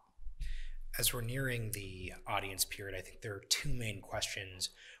be bought. As we're nearing the audience period, I think there are 2 main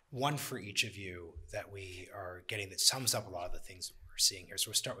questions, one for each of you, that we are getting that sums up a lot of the things that we're seeing here. So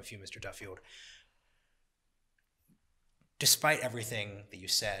we'll start with you, Mr. Duffield. Despite everything that you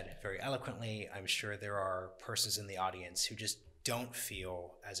said very eloquently, I'm sure there are persons in the audience who just don't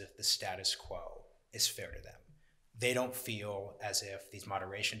feel as if the status quo is fair to them. They don't feel as if these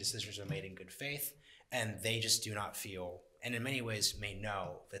moderation decisions are made in good faith, and they just do not feel, and in many ways may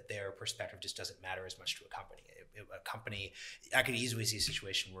know, that their perspective just doesn't matter as much to a company. I could easily see a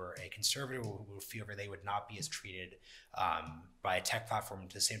situation where a conservative will feel that they would not be as treated by a tech platform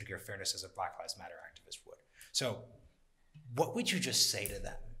to the same degree of fairness as a Black Lives Matter activist would. So what would you just say to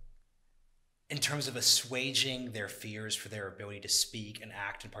them in terms of assuaging their fears for their ability to speak and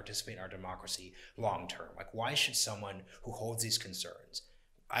act and participate in our democracy long term? Like, why should someone who holds these concerns,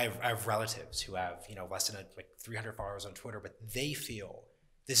 I have relatives who have less than 300 followers on Twitter, but they feel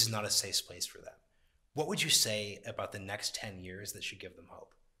this is not a safe place for them. What would you say about the next 10 years that should give them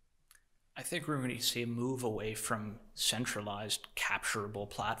hope? I think we're going to see a move away from centralized, capturable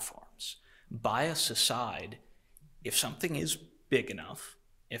platforms. Bias aside, if something is big enough,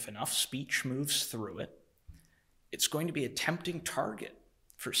 if enough speech moves through it, it's going to be a tempting target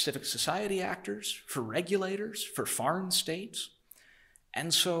for civic society actors, for regulators, for foreign states.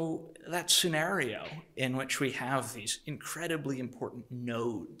 And so that scenario in which we have these incredibly important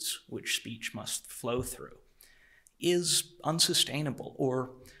nodes which speech must flow through is unsustainable,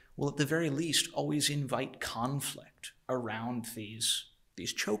 or will at the very least always invite conflict around these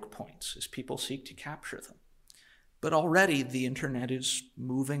choke points as people seek to capture them. But already the internet is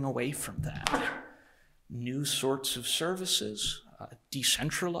moving away from that. New sorts of services,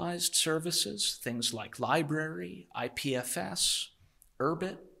 decentralized services, things like library, IPFS,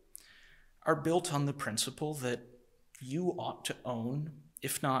 Urbit, are built on the principle that you ought to own,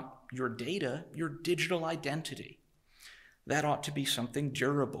 if not your data, your digital identity. That ought to be something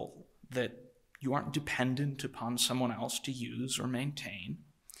durable, that you aren't dependent upon someone else to use or maintain,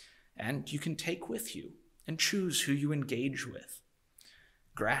 and you can take with you and choose who you engage with.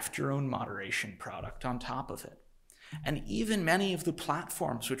 Graft your own moderation product on top of it. And even many of the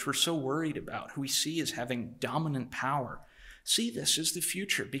platforms which we're so worried about, who we see as having dominant power, see this as the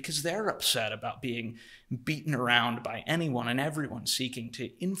future because they're upset about being beaten around by anyone and everyone seeking to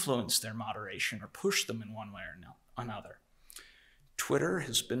influence their moderation or push them in one way or another. Twitter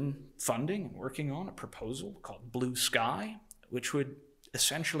has been funding and working on a proposal called Blue Sky, which would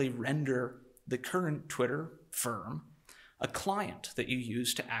essentially render the current Twitter firm a client that you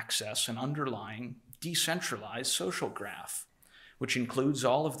use to access an underlying decentralized social graph, which includes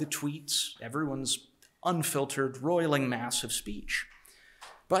all of the tweets, everyone's unfiltered, roiling mass of speech.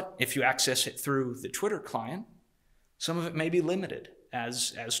 But if you access it through the Twitter client, some of it may be limited,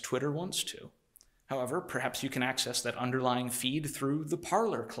 as Twitter wants to. However, perhaps you can access that underlying feed through the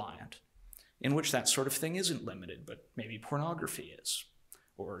Parler client, in which that sort of thing isn't limited, but maybe pornography is,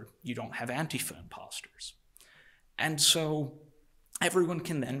 or you don't have Antifa imposters. And so everyone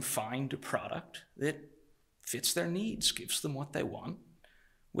can then find a product that fits their needs, gives them what they want,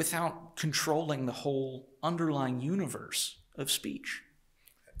 without controlling the whole underlying universe of speech.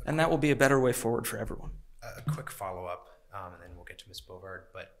 And that will be a better way forward for everyone. A quick follow-up, and then we'll get to Ms. Bovard,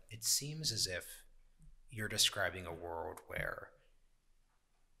 but it seems as if you're describing a world where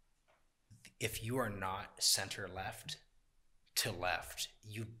if you are not center left to left,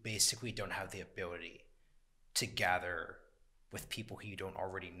 you basically don't have the ability to gather with people who you don't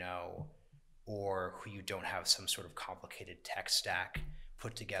already know or who you don't have some sort of complicated tech stack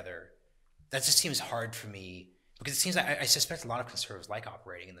put together. That just seems hard for me, because it seems like I suspect a lot of conservatives like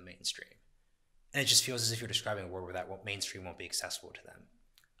operating in the mainstream. And it just feels as if you're describing a world where that mainstream won't be accessible to them.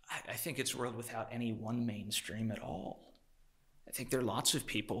 I think it's a world without any one mainstream at all. I think there are lots of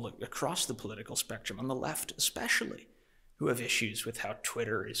people across the political spectrum, on the left especially, who have issues with how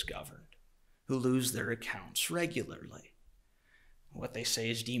Twitter is governed, who lose their accounts regularly. What they say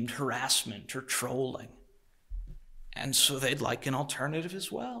is deemed harassment or trolling. And so they'd like an alternative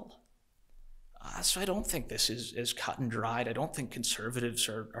as well. So I don't think this is cut and dried. I don't think conservatives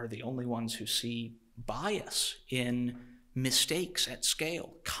are the only ones who see bias in mistakes at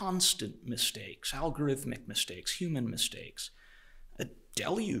scale, constant mistakes, algorithmic mistakes, human mistakes, a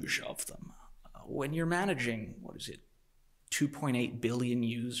deluge of them. When you're managing, 2.8 billion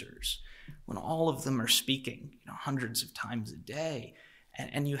users, when all of them are speaking hundreds of times a day,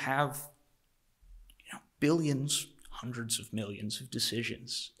 and you have billions, hundreds of millions of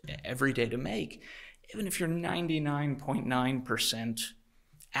decisions every day to make, even if you're 99.9%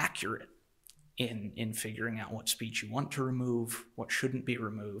 accurate in figuring out what speech you want to remove, what shouldn't be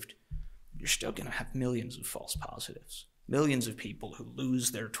removed, you're still going to have millions of false positives, millions of people who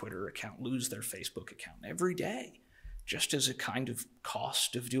lose their Twitter account, lose their Facebook account every day, just as a kind of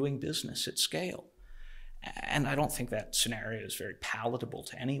cost of doing business at scale. And I don't think that scenario is very palatable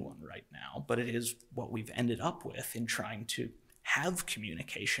to anyone right now, but it is what we've ended up with in trying to have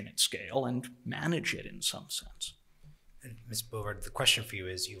communication at scale and manage it in some sense. And Ms. Bovard, the question for you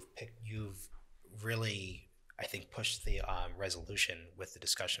is, you've really, I think, pushed the resolution with the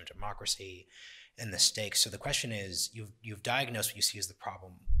discussion of democracy and the stakes. So the question is, you've diagnosed what you see as the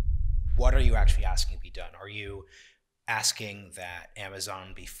problem. What are you actually asking to be done? Are you asking that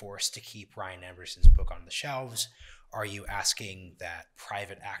Amazon be forced to keep Ryan Anderson's book on the shelves? Are you asking that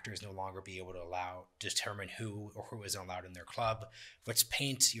private actors no longer be able to determine who or who isn't allowed in their club? Let's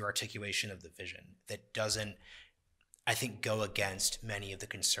paint your articulation of the vision that doesn't, I think, go against many of the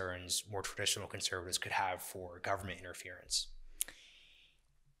concerns more traditional conservatives could have for government interference.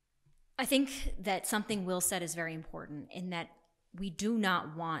 I think that something Will said is very important, in that we do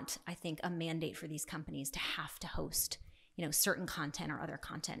not want, I think, a mandate for these companies to have to host, certain content or other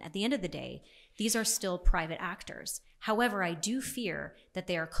content. At the end of the day, these are still private actors. However, I do fear that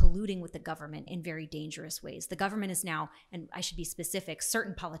they are colluding with the government in very dangerous ways. The government is now, and I should be specific,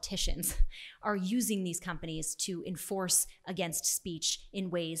 certain politicians are using these companies to enforce against speech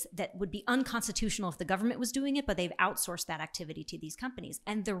in ways that would be unconstitutional if the government was doing it, but they've outsourced that activity to these companies.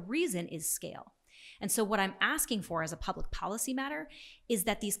 And the reason is scale. And so what I'm asking for as a public policy matter is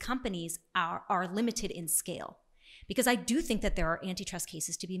that these companies are limited in scale, because I do think that there are antitrust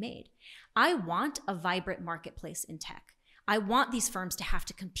cases to be made. I want a vibrant marketplace in tech. I want these firms to have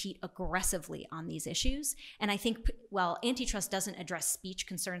to compete aggressively on these issues. And I think, while antitrust doesn't address speech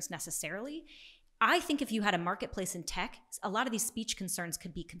concerns necessarily, I think if you had a marketplace in tech, a lot of these speech concerns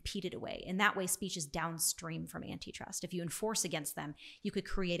could be competed away. In that way, speech is downstream from antitrust. If you enforce against them, you could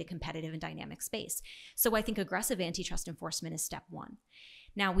create a competitive and dynamic space. So I think aggressive antitrust enforcement is step one.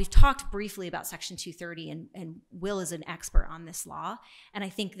 Now, we've talked briefly about Section 230, and Will is an expert on this law. And I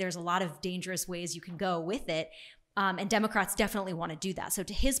think there's a lot of dangerous ways you can go with it. And Democrats definitely want to do that. So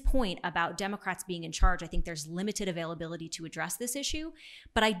to his point about Democrats being in charge, I think there's limited availability to address this issue.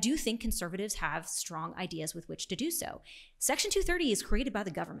 But I do think conservatives have strong ideas with which to do so. Section 230 is created by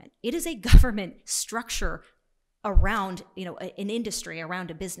the government. It is a government structure around, an industry, around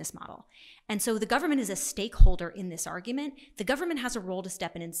a business model. And so the government is a stakeholder in this argument. The government has a role to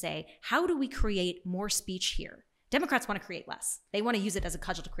step in and say, how do we create more speech here? Democrats want to create less. They want to use it as a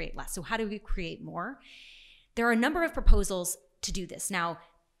cudgel to create less. So how do we create more? There are a number of proposals to do this. Now,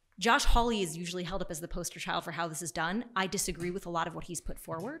 Josh Hawley is usually held up as the poster child for how this is done. I disagree with a lot of what he's put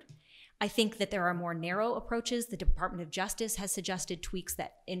forward. I think that there are more narrow approaches. The Department of Justice has suggested tweaks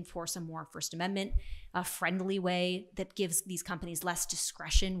that enforce a more First Amendment friendly way that gives these companies less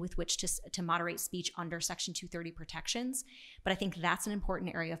discretion with which to moderate speech under Section 230 protections. But I think that's an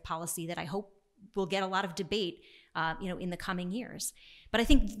important area of policy that I hope will get a lot of debate in the coming years. But I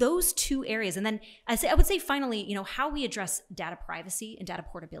think those two areas, and then I would say finally, how we address data privacy and data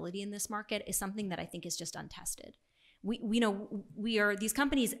portability in this market is something that I think is just untested. These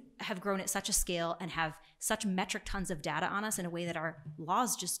companies have grown at such a scale and have such metric tons of data on us in a way that our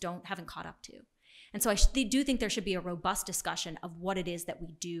laws just haven't caught up to. And so I do think there should be a robust discussion of what it is that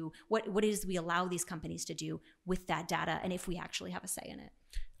we do, what it is we allow these companies to do with that data, and if we actually have a say in it.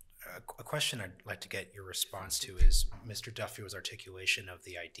 A question I'd like to get your response to is Mr. Duffio's articulation of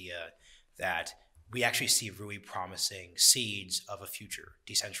the idea that we actually see really promising seeds of a future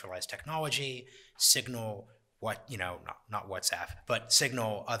decentralized technology, Signal, not WhatsApp, but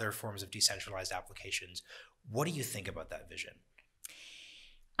Signal, other forms of decentralized applications. What do you think about that vision?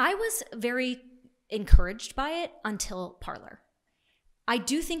 I was very encouraged by it until Parler. I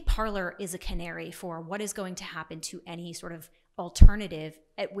do think Parler is a canary for what is going to happen to any sort of alternative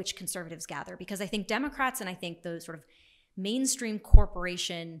at which conservatives gather, because I think Democrats and I think those sort of mainstream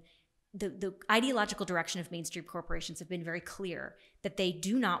corporation, the ideological direction of mainstream corporations have been very clear that they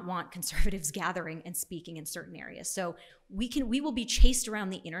do not want conservatives gathering and speaking in certain areas. So we will be chased around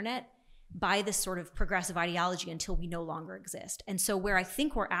the internet by this sort of progressive ideology until we no longer exist. And so where I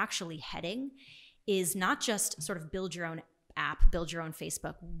think we're actually heading is not just sort of build your own app, build your own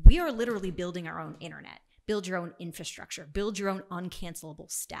Facebook. We are literally building our own internet, build your own infrastructure, build your own uncancelable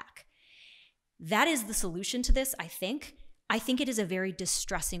stack. That is the solution to this, I think. I think it is a very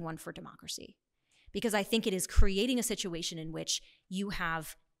distressing one for democracy, because I think it is creating a situation in which you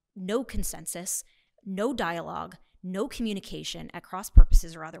have no consensus, no dialogue, no communication at cross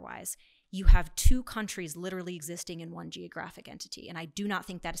purposes or otherwise. You have two countries literally existing in one geographic entity. And I do not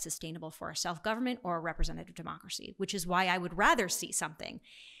think that is sustainable for a self-government or a representative democracy, which is why I would rather see something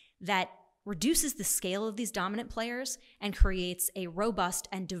that reduces the scale of these dominant players and creates a robust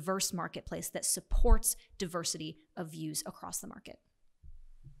and diverse marketplace that supports diversity of views across the market.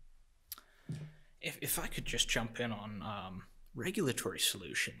 If I could just jump in on regulatory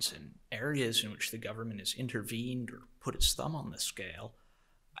solutions in areas in which the government has intervened or put its thumb on the scale,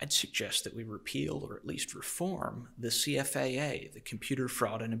 I'd suggest that we repeal or at least reform the CFAA, the Computer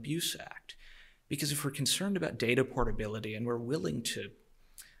Fraud and Abuse Act. Because if we're concerned about data portability and we're willing to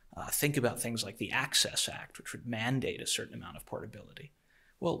think about things like the Access Act, which would mandate a certain amount of portability,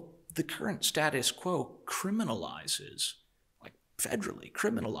 well, the current status quo criminalizes, like federally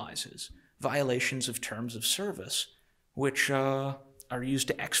criminalizes, violations of terms of service, which are used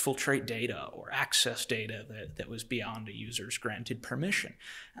to exfiltrate data or access data that was beyond a user's granted permission.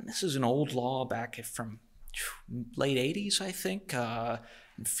 And this is an old law back from late 80s, I think, and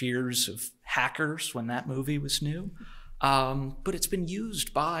fears of hackers when that movie was new. But it's been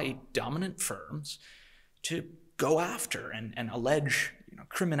used by dominant firms to go after and allege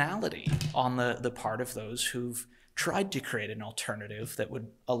criminality on the part of those who've tried to create an alternative that would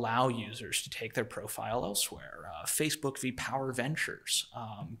allow users to take their profile elsewhere. Facebook v. Power Ventures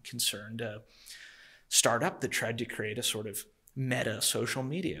concerned a startup that tried to create a sort of meta social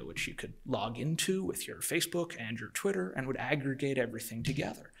media, which you could log into with your Facebook and your Twitter and would aggregate everything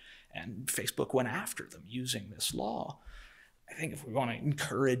together. And Facebook went after them using this law. I think if we want to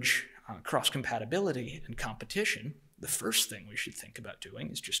encourage cross-compatibility and competition, the first thing we should think about doing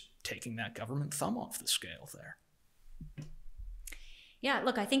is just taking that government thumb off the scale there. Yeah,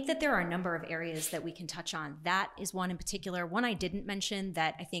 look, I think that there are a number of areas that we can touch on. That is one in particular. One I didn't mention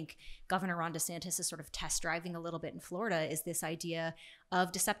that I think Governor Ron DeSantis is sort of test driving a little bit in Florida is this idea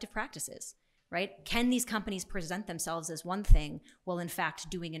of deceptive practices, right? Can these companies present themselves as one thing while in fact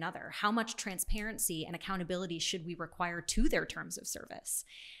doing another? How much transparency and accountability should we require to their terms of service?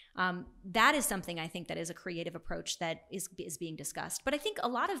 That is something I think that is a creative approach that is being discussed. But I think a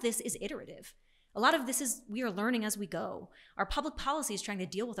lot of this is iterative. A lot of this is we are learning as we go. Our public policy is trying to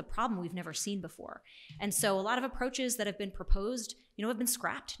deal with a problem we've never seen before. And so a lot of approaches that have been proposed, have been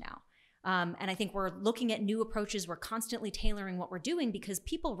scrapped now. And I think we're looking at new approaches. We're constantly tailoring what we're doing because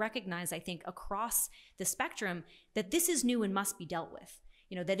people recognize, I think, across the spectrum that this is new and must be dealt with.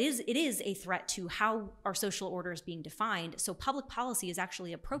 That it is a threat to how our social order is being defined. So public policy is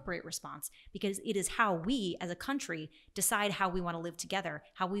actually an appropriate response because it is how we as a country decide how we want to live together,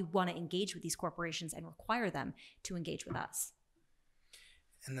 how we want to engage with these corporations and require them to engage with us.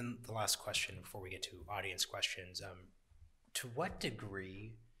 And then the last question before we get to audience questions, to what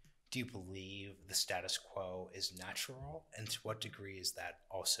degree do you believe the status quo is natural? And to what degree is that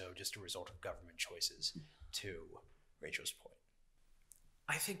also just a result of government choices, to Rachel's point?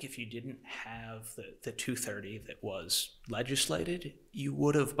 I think if you didn't have the 230 that was legislated, you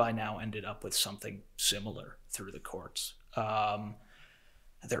would have by now ended up with something similar through the courts. There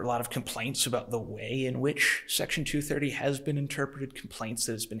are a lot of complaints about the way in which Section 230 has been interpreted, complaints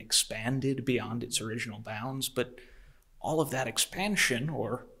that has been expanded beyond its original bounds, but all of that expansion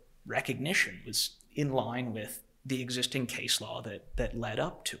or recognition was in line with the existing case law that led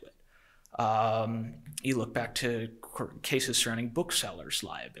up to it. You look back to cases surrounding booksellers'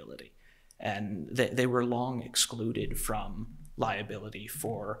 liability, and they were long excluded from liability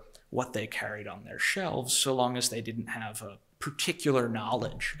for what they carried on their shelves, so long as they didn't have a particular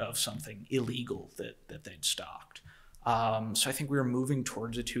knowledge of something illegal that they'd stalked. So I think we were moving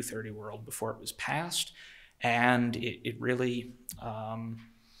towards a 230 world before it was passed, and it really,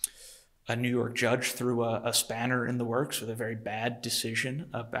 a New York judge threw a spanner in the works with a very bad decision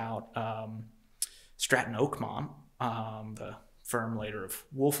about Stratton Oakmont, the firm later of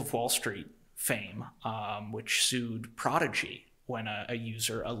Wolf of Wall Street fame, which sued Prodigy when a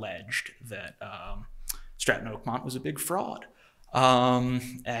user alleged that Stratton Oakmont was a big fraud.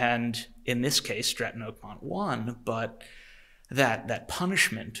 And in this case, Stratton Oakmont won, but that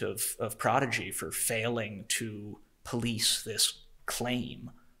punishment of Prodigy for failing to police this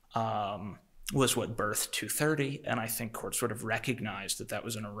claim was what birthed 230, and I think courts sort of recognized that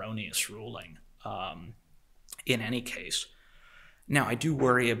was an erroneous ruling in any case. Now, I do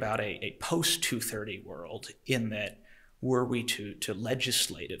worry about a post-230 world in that were we to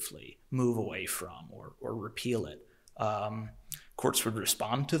legislatively move away from or repeal it, courts would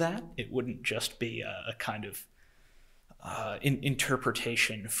respond to that. It wouldn't just be a kind of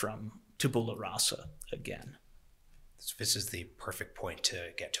interpretation from tabula rasa again. So this is the perfect point to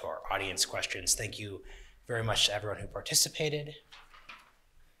get to our audience questions. Thank you very much to everyone who participated.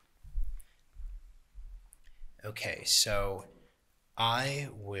 Okay, so I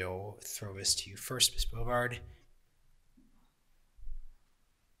will throw this to you first, Ms. Bovard.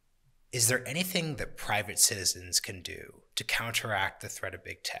 Is there anything that private citizens can do to counteract the threat of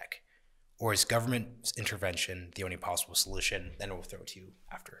big tech? Or is government intervention the only possible solution? Then we'll throw it to you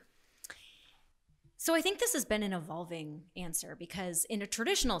after. So I think this has been an evolving answer, because in a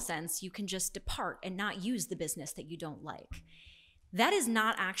traditional sense, you can just depart and not use the business that you don't like. That is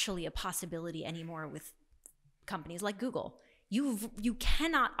not actually a possibility anymore with companies like Google. You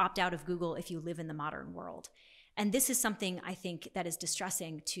cannot opt out of Google if you live in the modern world. And this is something I think that is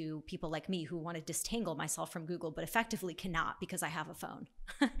distressing to people like me who want to disentangle myself from Google, but effectively cannot because I have a phone.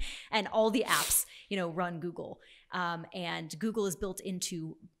 And all the apps, run Google. And Google is built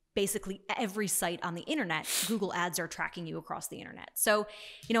into basically every site on the internet. Google ads are tracking you across the internet. So,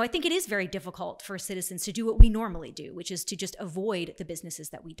 I think it is very difficult for citizens to do what we normally do, which is to just avoid the businesses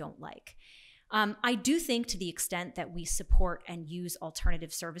that we don't like. I do think to the extent that we support and use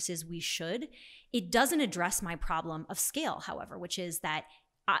alternative services, we should. It doesn't address my problem of scale, however, which is that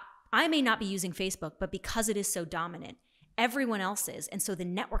I may not be using Facebook, but because it is so dominant, everyone else is. And so the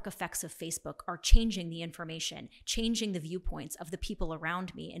network effects of Facebook are changing the information, changing the viewpoints of the people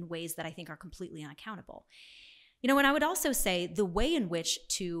around me in ways that I think are completely unaccountable. And I would also say the way in which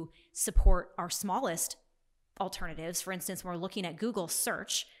to support our smallest alternatives, for instance, when we're looking at Google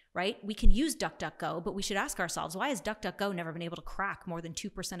search, right? We can use DuckDuckGo, but we should ask ourselves, why has DuckDuckGo never been able to crack more than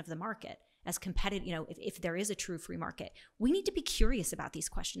 2% of the market as competitive, if there is a true free market? We need to be curious about these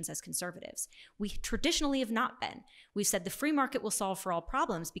questions as conservatives. We traditionally have not been. We've said the free market will solve for all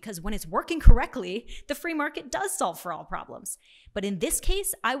problems because when it's working correctly, the free market does solve for all problems. But in this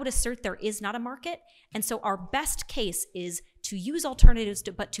case, I would assert there is not a market. And so our best case is to use alternatives,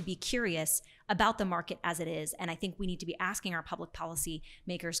 but to be curious about the market as it is. And I think we need to be asking our public policy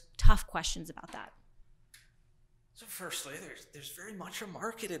makers tough questions about that. So firstly, there's very much a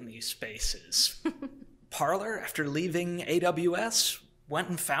market in these spaces. Parler, after leaving AWS, went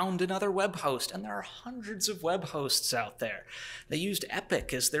and found another web host, and there are hundreds of web hosts out there. They used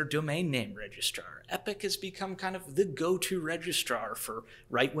Epic as their domain name registrar. Epic has become kind of the go-to registrar for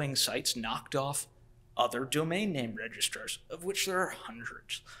right-wing sites, knocked off other domain name registrars, of which there are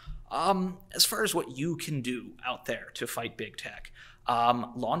hundreds. As far as what you can do out there to fight big tech,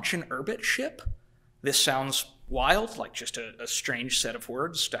 launch an Urbit ship. This sounds wild, like just a strange set of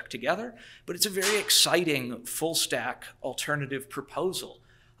words stuck together, but it's a very exciting full-stack alternative proposal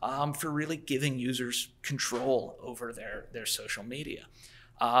for really giving users control over their social media.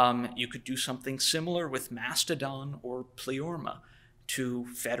 You could do something similar with Mastodon or Pleorma, two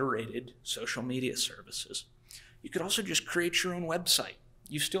federated social media services. You could also just create your own website.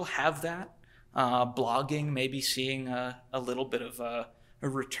 You still have that. Blogging, maybe seeing a little bit of a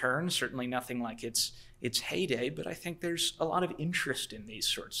return, certainly nothing like its heyday, but I think there's a lot of interest in these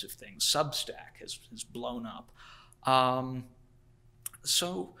sorts of things. Substack has blown up.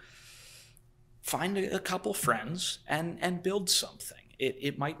 So find a couple friends and build something.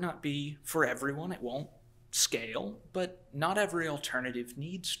 It might not be for everyone, it won't scale, but not every alternative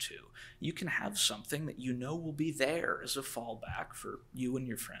needs to. You can have something that you know will be there as a fallback for you and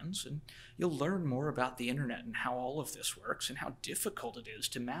your friends, and you'll learn more about the internet and how all of this works and how difficult it is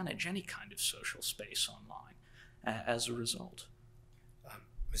to manage any kind of social space online as a result.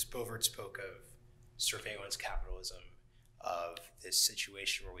 Ms. Bovard spoke of surveillance capitalism, of this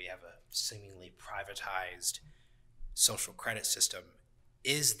situation where we have a seemingly privatized social credit system,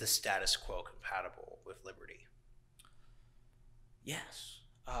 is the status quo compatible with liberty? Yes.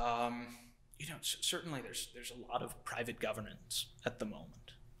 Certainly there's a lot of private governance at the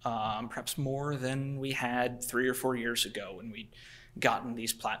moment, perhaps more than we had 3 or 4 years ago when we'd gotten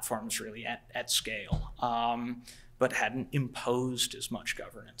these platforms really at scale, but hadn't imposed as much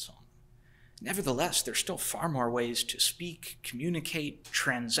governance on them. Nevertheless, there's still far more ways to speak, communicate,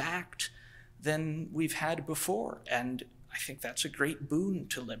 transact than we've had before, and I think that's a great boon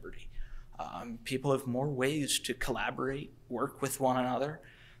to liberty. People have more ways to collaborate, work with one another,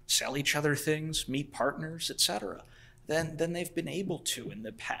 sell each other things, meet partners, etc., than they've been able to in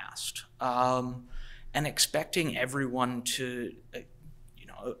the past. And expecting everyone to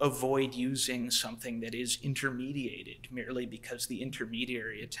avoid using something that is intermediated merely because the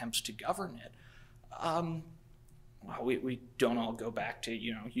intermediary attempts to govern it. We don't all go back to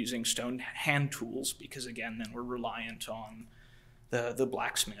using stone hand tools, because again, then we're reliant on the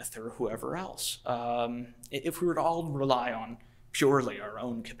blacksmith or whoever else. If we were to all rely on purely our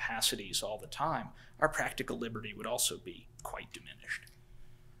own capacities all the time, our practical liberty would also be quite diminished.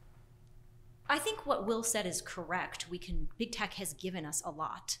 I think what Will said is correct. Big tech has given us a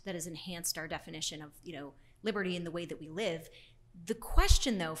lot that has enhanced our definition of, liberty in the way that we live. The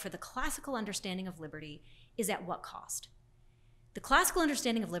question, though, for the classical understanding of liberty is at what cost? The classical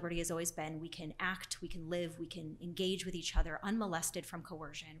understanding of liberty has always been we can act, we can live, we can engage with each other unmolested from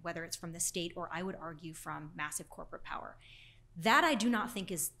coercion, whether it's from the state or, I would argue, from massive corporate power. That I do not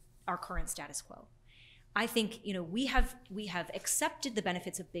think is our current status quo. I think we have accepted the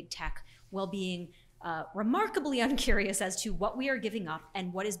benefits of big tech while being remarkably uncurious as to what we are giving up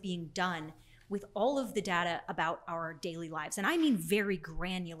and what is being done with all of the data about our daily lives. And I mean very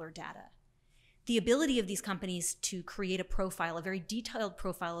granular data. The ability of these companies to create a profile, a very detailed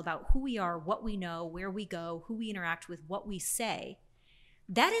profile about who we are, what we know, where we go, who we interact with, what we say,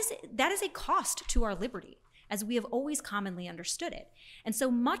 that is a cost to our liberty, as we have always commonly understood it. And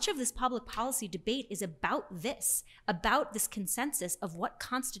so much of this public policy debate is about this consensus of what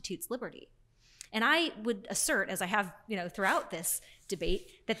constitutes liberty. And I would assert, as I have throughout this debate,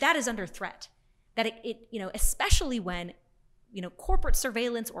 that is under threat. That it especially when corporate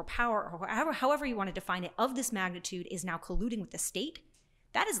surveillance or power, or however you want to define it, of this magnitude is now colluding with the state,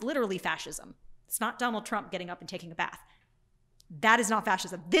 that is literally fascism. It's not Donald Trump getting up and taking a bath. That is not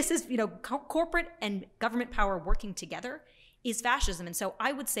fascism. This is, corporate and government power working together is fascism. And so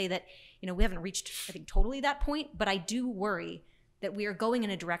I would say that, we haven't reached, I think, totally that point, but I do worry that we are going in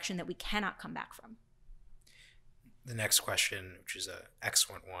a direction that we cannot come back from. The next question, which is an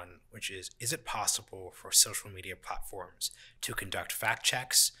excellent one, which is it possible for social media platforms to conduct fact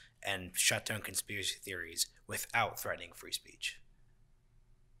checks and shut down conspiracy theories without threatening free speech?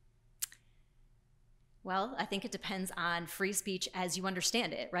 Well, I think it depends on free speech as you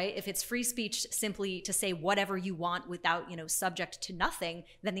understand it, right? If it's free speech simply to say whatever you want without, subject to nothing,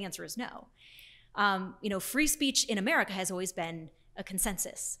 then the answer is no. Free speech in America has always been a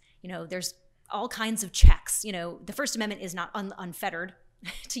consensus. There's all kinds of checks. The First Amendment is not unfettered,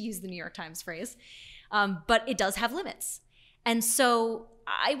 to use the New York Times phrase, but it does have limits. And so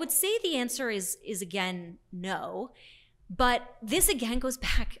I would say the answer is again, no. But this again goes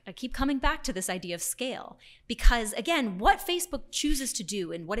back, I keep coming back to this idea of scale, because again, what Facebook chooses to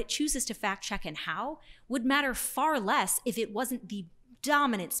do and what it chooses to fact check and how would matter far less if it wasn't the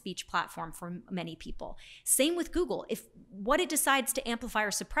dominant speech platform for many people. Same with Google. If what it decides to amplify or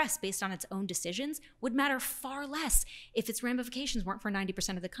suppress based on its own decisions would matter far less if its ramifications weren't for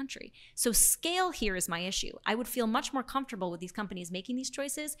 90% of the country. So scale here is my issue. I would feel much more comfortable with these companies making these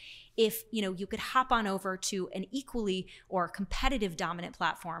choices if you could hop on over to an equally or competitive dominant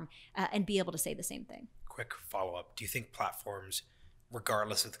platform and be able to say the same thing. Quick follow-up. Do you think platforms,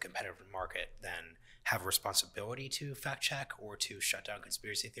 regardless of the competitive market, then have a responsibility to fact check or to shut down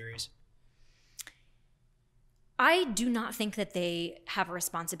conspiracy theories? I do not think that they have a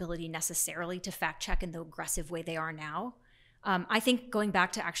responsibility necessarily to fact check in the aggressive way they are now. I think going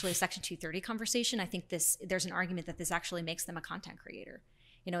back to actually a Section 230 conversation, I think there's an argument that this actually makes them a content creator.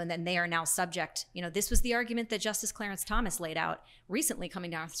 And then they are now subject, this was the argument that Justice Clarence Thomas laid out recently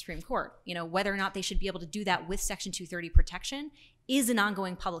coming down to the Supreme Court. Whether or not they should be able to do that with Section 230 protection is an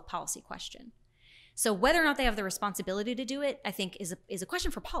ongoing public policy question. So whether or not they have the responsibility to do it, I think is a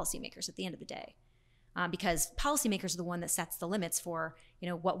question for policymakers at the end of the day. Because policymakers are the one that sets the limits for,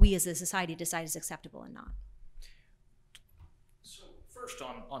 what we as a society decide is acceptable and not. So first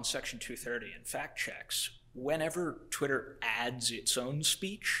on Section 230 and fact checks, whenever Twitter adds its own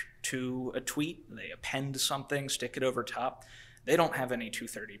speech to a tweet, they append something, stick it over top, They don't have any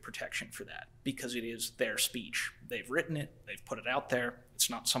 230 protection for that because it is their speech. They've written it, they've put it out there. It's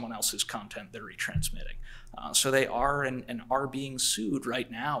not someone else's content they're retransmitting. So they are and are being sued right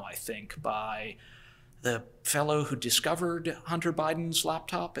now, I think, by the fellow who discovered Hunter Biden's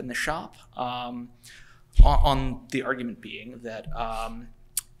laptop in the shop, on the argument being that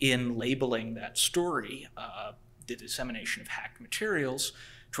in labeling that story, the dissemination of hacked materials,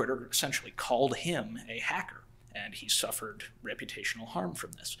 Twitter essentially called him a hacker, and he suffered reputational harm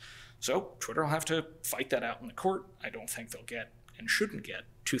from this. So Twitter will have to fight that out in the court. I don't think they'll get and shouldn't get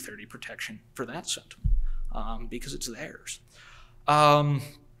 230 protection for that sentiment because it's theirs.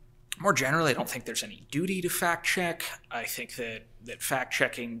 More generally, I don't think there's any duty to fact check. I think that fact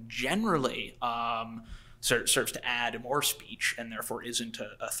checking generally serves to add more speech and therefore isn't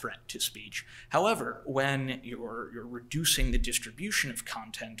a threat to speech. However, when you're reducing the distribution of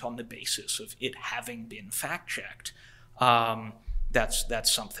content on the basis of it having been fact checked,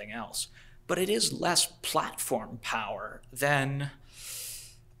 that's something else. But it is less platform power than,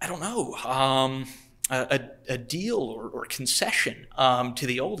 I don't know, a deal or concession to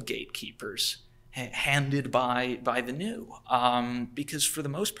the old gatekeepers handed by the new. Because for the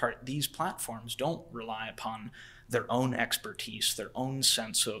most part, these platforms don't rely upon their own expertise, their own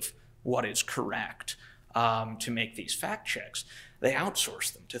sense of what is correct to make these fact checks. They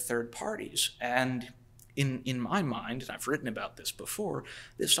outsource them to third parties. And in my mind, and I've written about this before,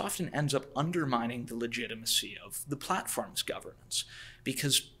 this often ends up undermining the legitimacy of the platform's governance,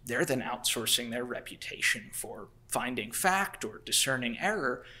 because they're then outsourcing their reputation for finding fact or discerning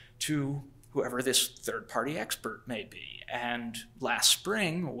error to whoever this third-party expert may be. And last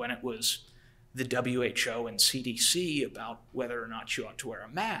spring, when it was the WHO and CDC about whether or not you ought to wear a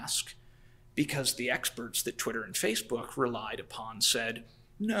mask, because the experts that Twitter and Facebook relied upon said,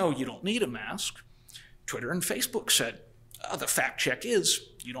 no, you don't need a mask, Twitter and Facebook said, the fact check is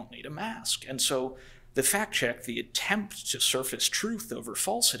you don't need a mask. And so the fact check, the attempt to surface truth over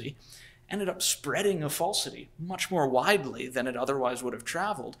falsity, ended up spreading a falsity much more widely than it otherwise would have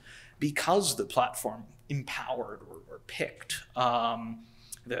traveled because the platform empowered or picked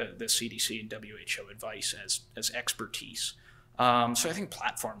the CDC and WHO advice as expertise. So I think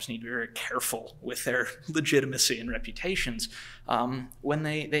platforms need to be very careful with their legitimacy and reputations when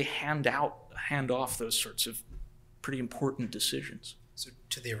they hand off those sorts of pretty important decisions. So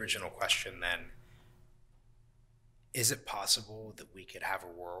to the original question then, is it possible that we could have a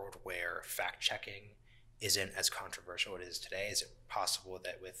world where fact-checking isn't as controversial as it is today? Is it possible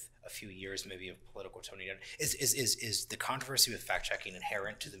that with a few years maybe of political toning down, is the controversy with fact-checking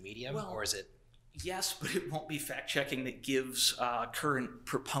inherent to the medium, or is it? Yes, but it won't be fact-checking that gives current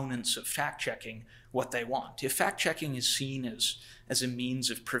proponents of fact-checking what they want. If fact-checking is seen as a means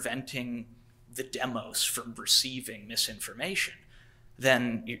of preventing the demos from receiving misinformation,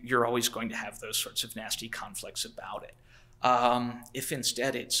 then you're always going to have those sorts of nasty conflicts about it. If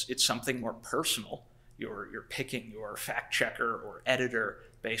instead it's something more personal, you're picking your fact-checker or editor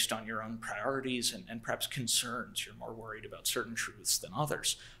based on your own priorities and perhaps concerns, you're more worried about certain truths than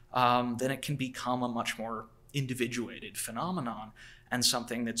others, then it can become a much more individuated phenomenon and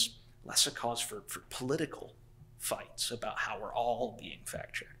something that's less a cause for political fights about how we're all being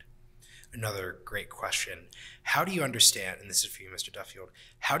fact-checked. Another great question. How do you understand, and this is for you, Mr. Duffield,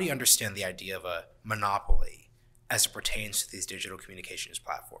 how do you understand the idea of a monopoly as it pertains to these digital communications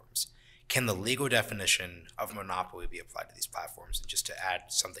platforms? Can the legal definition of monopoly be applied to these platforms? And just to add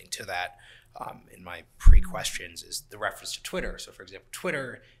something to that, in my pre-questions is the reference to Twitter. So for example,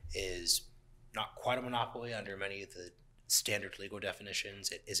 Twitter is not quite a monopoly under many of the standard legal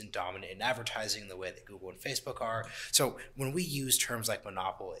definitions. It isn't dominant in advertising the way that Google and Facebook are. So when we use terms like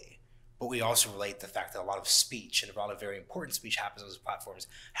monopoly, but we also relate the fact that a lot of speech and a lot of very important speech happens on those platforms,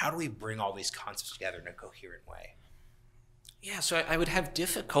 how do we bring all these concepts together in a coherent way? Yeah, so I would have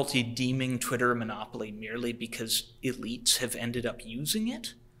difficulty deeming Twitter a monopoly merely because elites have ended up using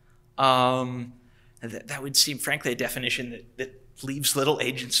it. That would seem, frankly, a definition that leaves little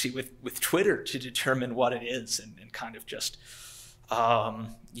agency with Twitter to determine what it is, and kind of just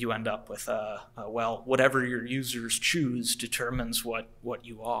you end up with, well, whatever your users choose determines what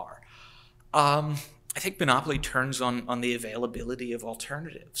you are. I think monopoly turns on the availability of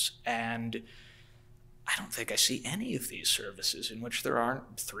alternatives, and I don't think I see any of these services in which there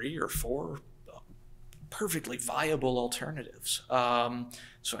aren't 3 or 4 perfectly viable alternatives.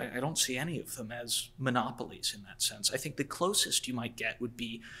 So I don't see any of them as monopolies in that sense. I think the closest you might get would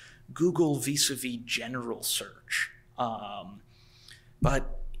be Google vis-a-vis general search.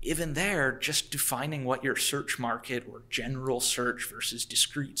 But even there, just defining what your search market or general search versus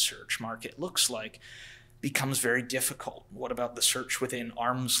discrete search market looks like becomes very difficult. What about the search within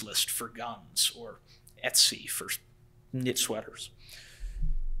Arms List for guns or Etsy for knit sweaters?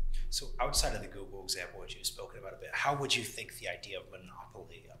 So outside of the Google example, which you've spoken about a bit, how would you think the idea of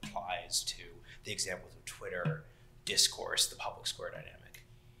monopoly applies to the examples of Twitter, discourse, the public square dynamic?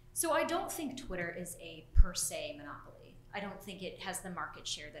 So I don't think Twitter is a per se monopoly. I don't think it has the market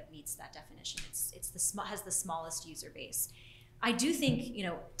share that meets that definition. Has the smallest user base. I do think,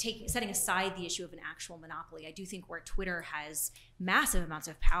 setting aside the issue of an actual monopoly, I do think where Twitter has massive amounts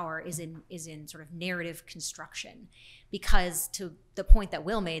of power is in sort of narrative construction, because to the point that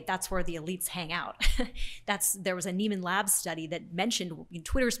Will made, that's where the elites hang out. There was a Neiman Labs study that mentioned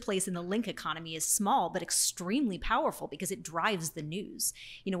Twitter's place in the link economy is small but extremely powerful because it drives the news.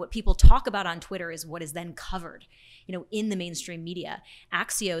 What people talk about on Twitter is what is then covered, in the mainstream media.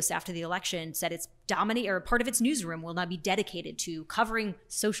 Axios, after the election, said its part of its newsroom will now be dedicated to covering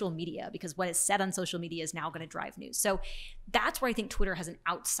social media, because what is said on social media is now going to drive news. So that's where I think Twitter has an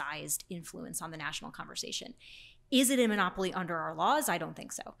outsized influence on the national conversation. Is it a monopoly under our laws? I don't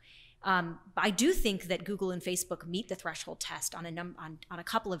think so. I do think that Google and Facebook meet the threshold test on a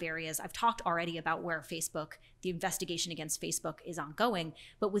couple of areas. I've talked already about where the investigation against Facebook is ongoing,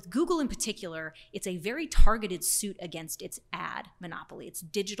 but with Google in particular, it's a very targeted suit against its ad monopoly, its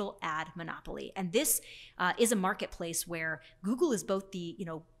digital ad monopoly. And this is a marketplace where Google is both the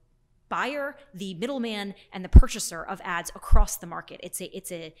buyer, the middleman, and the purchaser of ads across the market. It's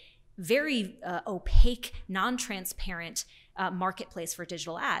a very opaque, non-transparent marketplace for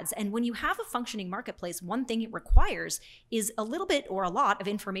digital ads. And when you have a functioning marketplace, one thing it requires is a little bit or a lot of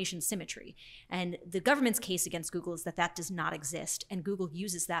information symmetry. And the government's case against Google is that does not exist, and Google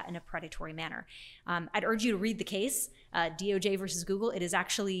uses that in a predatory manner. I'd urge you to read the case, DOJ versus Google. It is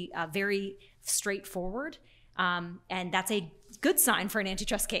actually very straightforward. And that's a good sign for an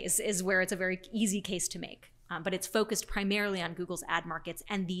antitrust case, is where it's a very easy case to make. But it's focused primarily on Google's ad markets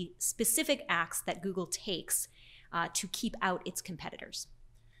and the specific acts that Google takes to keep out its competitors.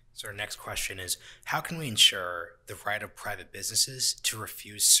 So our next question is, how can we ensure the right of private businesses to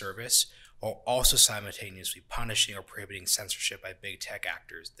refuse service while also simultaneously punishing or prohibiting censorship by big tech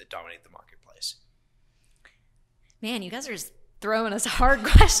actors that dominate the marketplace? Man, you guys are just throwing us hard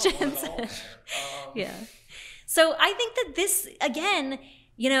questions. Yeah. So I think that this, again,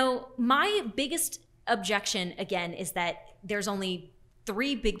 my biggest objection, again, is that there's only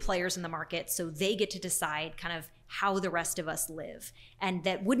 3 big players in the market, so they get to decide kind of how the rest of us live. And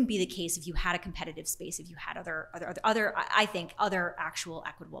that wouldn't be the case if you had a competitive space, if you had other actual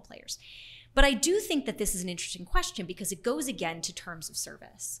equitable players. But I do think that this is an interesting question because it goes again to terms of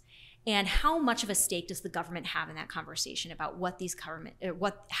service. And how much of a stake does the government have in that conversation about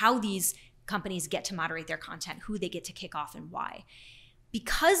how these companies get to moderate their content, who they get to kick off, and why?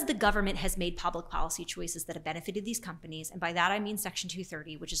 Because the government has made public policy choices that have benefited these companies, and by that I mean Section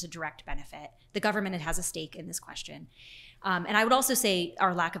 230, which is a direct benefit, the government has a stake in this question. And I would also say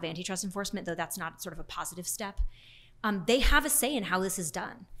our lack of antitrust enforcement, though that's not sort of a positive step, they have a say in how this is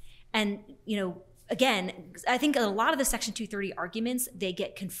done. And, again, I think a lot of the Section 230 arguments, they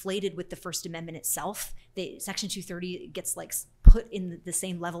get conflated with the First Amendment itself. Section 230 gets put in the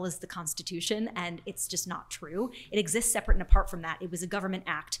same level as the Constitution, and it's just not true. It exists separate and apart from that. It was a government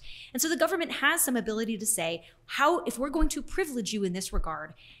act. And so the government has some ability to say, if we're going to privilege you in this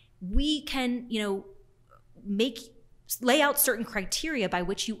regard, we can, lay out certain criteria by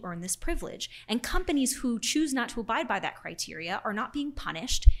which you earn this privilege. And companies who choose not to abide by that criteria are not being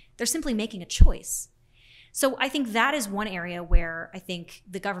punished. They're simply making a choice. So I think that is one area where I think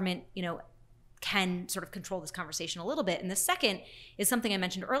the government, can sort of control this conversation a little bit. And the second is something I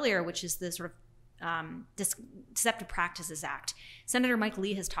mentioned earlier, which is the sort of Deceptive Practices Act. Senator Mike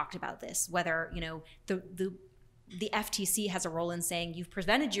Lee has talked about this, whether, the FTC has a role in saying you've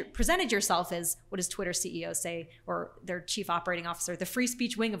presented yourself as, what does Twitter CEO say, or their chief operating officer, the free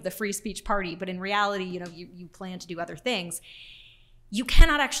speech wing of the free speech party, but in reality, you plan to do other things. You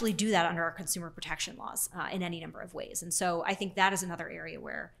cannot actually do that under our consumer protection laws in any number of ways. And so I think that is another area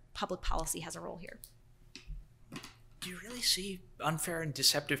where public policy has a role here. Do you really see unfair and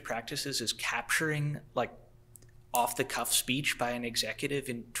deceptive practices as capturing off-the-cuff speech by an executive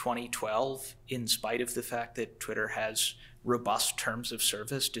in 2012, in spite of the fact that Twitter has robust terms of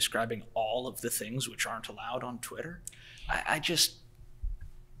service describing all of the things which aren't allowed on Twitter? It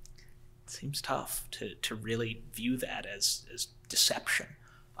seems tough to really view that as deception.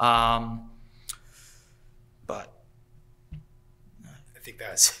 But I think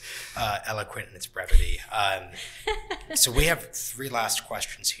that's eloquent in its brevity. So we have 3 last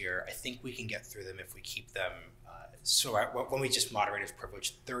questions here. I think we can get through them if we keep them when we just moderated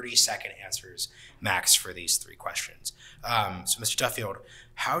privilege, 30-second answers max for these three questions. So Mr. Duffield,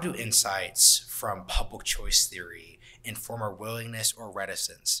 how do insights from public choice theory inform our willingness or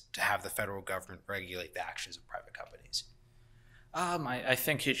reticence to have the federal government regulate the actions of private companies? I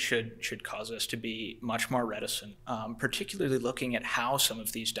think it should cause us to be much more reticent, particularly looking at how some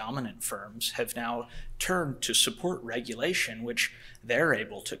of these dominant firms have now turned to support regulation, which they're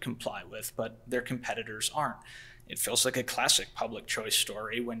able to comply with, but their competitors aren't. It feels like a classic public choice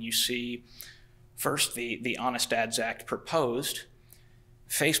story when you see first the Honest Ads Act proposed,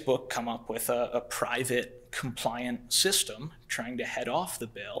 Facebook come up with a private compliant system trying to head off the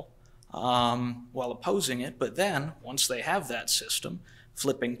bill, while opposing it, but then, once they have that system,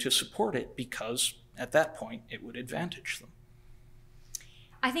 flipping to support it because, at that point, it would advantage them.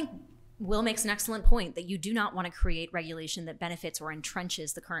 I think Will makes an excellent point that you do not want to create regulation that benefits or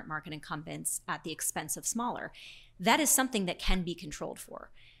entrenches the current market incumbents at the expense of smaller. That is something that can be controlled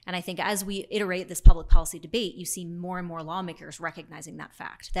for. And I think as we iterate this public policy debate, you see more and more lawmakers recognizing that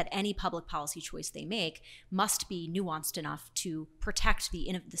fact, that any public policy choice they make must be nuanced enough to protect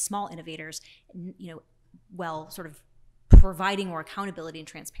the small innovators, while sort of providing more accountability and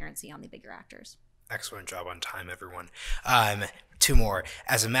transparency on the bigger actors. Excellent job on time, everyone. Two more.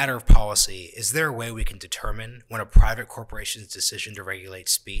 As a matter of policy, is there a way we can determine when a private corporation's decision to regulate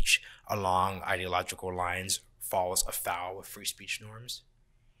speech along ideological lines falls afoul of free speech norms?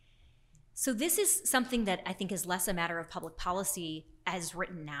 So this is something that I think is less a matter of public policy as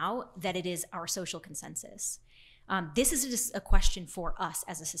written now, that it is our social consensus. This is just a question for us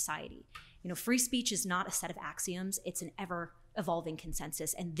as a society. Free speech is not a set of axioms, it's an ever-evolving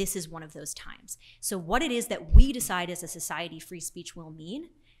consensus, and this is one of those times. So what it is that we decide as a society free speech will mean,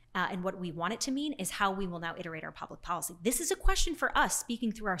 and what we want it to mean, is how we will now iterate our public policy. This is a question for us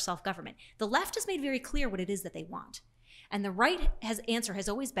speaking through our self-government. The left has made very clear what it is that they want. And the right answer has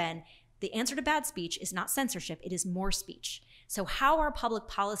always been, the answer to bad speech is not censorship, it is more speech. So how our public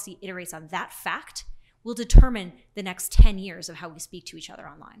policy iterates on that fact will determine the next 10 years of how we speak to each other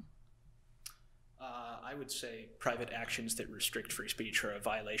online. I would say private actions that restrict free speech are a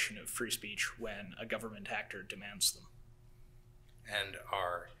violation of free speech when a government actor demands them. And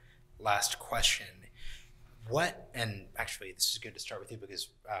our last question, and actually this is good to start with you because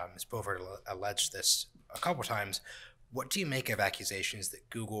Ms. Bovard alleged this a couple times, what do you make of accusations that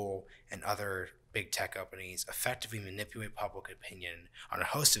Google and other big tech companies effectively manipulate public opinion on a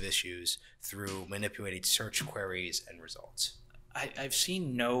host of issues through manipulated search queries and results? I've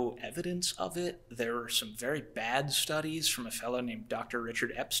seen no evidence of it. There were some very bad studies from a fellow named Dr.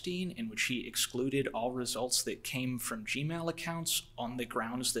 Richard Epstein in which he excluded all results that came from Gmail accounts on the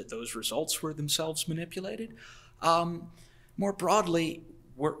grounds that those results were themselves manipulated. More broadly,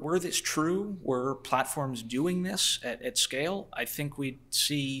 were this true? Were platforms doing this at scale? I think we'd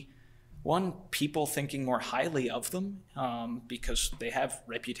see, one, people thinking more highly of them because they have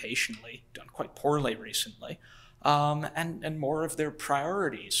reputationally done quite poorly recently, and more of their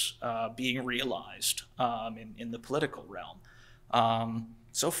priorities being realized in the political realm.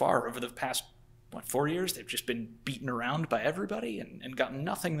 So far, over the past 4 years, they've just been beaten around by everybody and gotten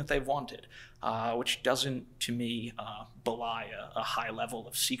nothing that they've wanted, which doesn't, to me, belie a high level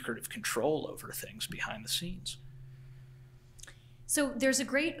of secretive control over things behind the scenes. So there's a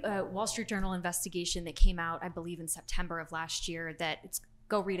great Wall Street Journal investigation that came out, I believe, in September of last year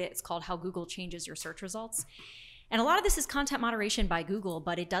go read it. It's called How Google Changes Your Search Results. And a lot of this is content moderation by Google,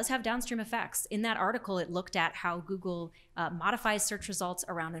 but it does have downstream effects. In that article, it looked at how Google modifies search results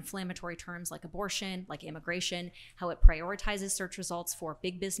around inflammatory terms like abortion, like immigration, how it prioritizes search results for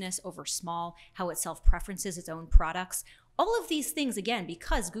big business over small, how it self-preferences its own products. All of these things, again,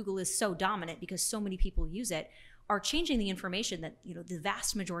 because Google is so dominant, because so many people use it, are changing the information that the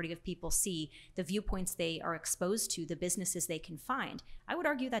vast majority of people see, the viewpoints they are exposed to, the businesses they can find. I would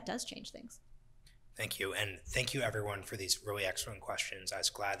argue that does change things. Thank you. And thank you, everyone, for these really excellent questions. I was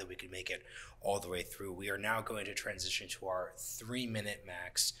glad that we could make it all the way through. We are now going to transition to our 3-minute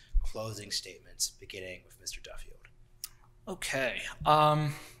max closing statements, beginning with Mr. Duffield. Okay.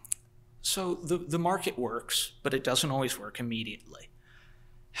 So the market works, but it doesn't always work immediately.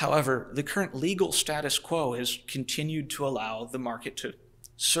 However, the current legal status quo has continued to allow the market to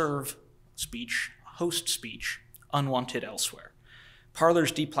serve speech, host speech, unwanted elsewhere.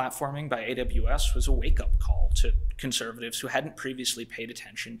 Parler's deplatforming by AWS was a wake-up call to conservatives who hadn't previously paid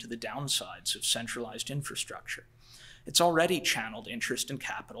attention to the downsides of centralized infrastructure. It's already channeled interest and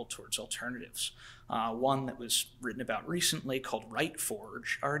capital towards alternatives. One that was written about recently, called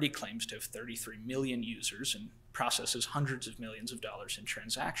RightForge, already claims to have 33 million users and processes hundreds of millions of dollars in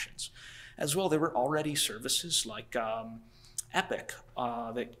transactions. As well, there were already services like Epic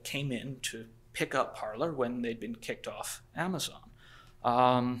that came in to pick up Parler when they'd been kicked off Amazon.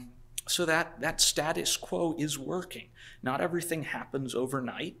 So that status quo is working. Not everything happens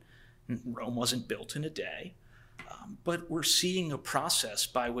overnight. Rome wasn't built in a day. But we're seeing a process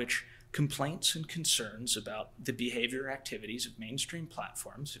by which complaints and concerns about the behavior activities of mainstream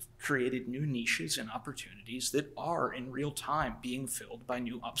platforms have created new niches and opportunities that are in real time being filled by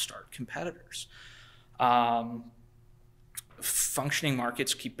new upstart competitors. Functioning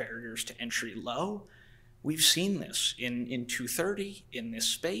markets keep barriers to entry low. We've seen this in 230 in this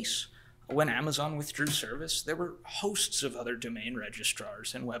space. When Amazon withdrew service, there were hosts of other domain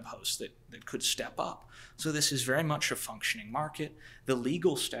registrars and web hosts that could step up. So this is very much a functioning market. The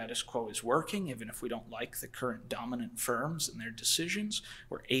legal status quo is working, even if we don't like the current dominant firms and their decisions.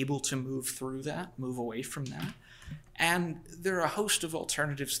 We're able to move through that, move away from that. And there are a host of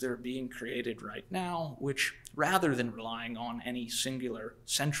alternatives that are being created right now, which rather than relying on any singular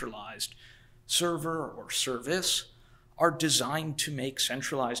centralized server or service, are designed to make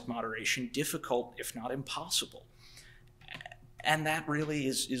centralized moderation difficult, if not impossible. And that really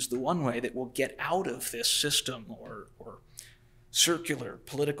is the one way that we'll get out of this system or circular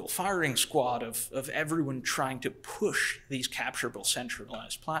political firing squad of everyone trying to push these capturable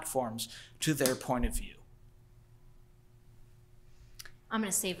centralized platforms to their point of view. I'm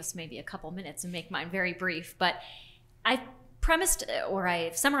going to save us maybe a couple minutes and make mine very brief, but I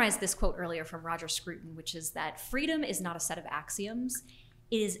summarized this quote earlier from Roger Scruton, which is that freedom is not a set of axioms.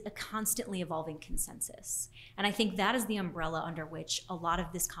 It is a constantly evolving consensus. And I think that is the umbrella under which a lot of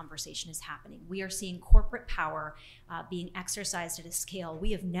this conversation is happening. We are seeing corporate power being exercised at a scale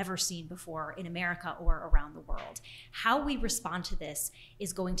we have never seen before in America or around the world. How we respond to this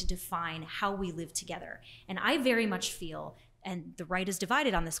is going to define how we live together. And I very much feel, and the right is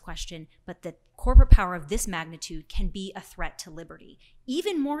divided on this question, but that corporate power of this magnitude can be a threat to liberty.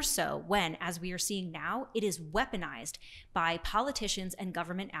 Even more so when, as we are seeing now, it is weaponized by politicians and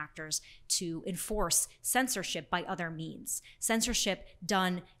government actors to enforce censorship by other means. Censorship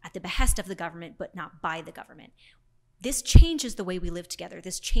done at the behest of the government, but not by the government. This changes the way we live together.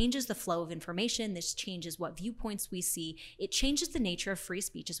 This changes the flow of information. This changes what viewpoints we see. It changes the nature of free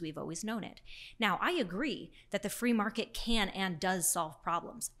speech as we've always known it. Now, I agree that the free market can and does solve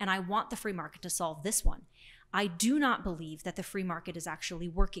problems, and I want the free market to solve this one. I do not believe that the free market is actually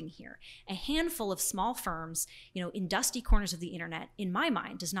working here. A handful of small firms, in dusty corners of the internet, in my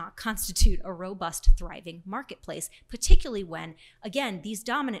mind, does not constitute a robust, thriving marketplace, particularly when, again, these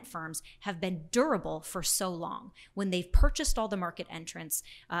dominant firms have been durable for so long, when they've purchased all the market entrants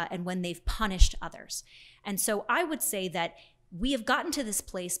and when they've punished others. And so I would say that we have gotten to this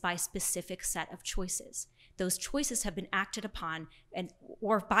place by a specific set of choices. Those choices have been acted upon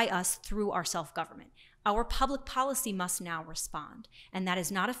or by us through our self-government. Our public policy must now respond. And that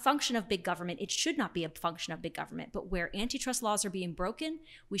is not a function of big government. It should not be a function of big government. But where antitrust laws are being broken,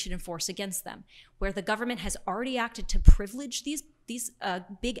 we should enforce against them. Where the government has already acted to privilege these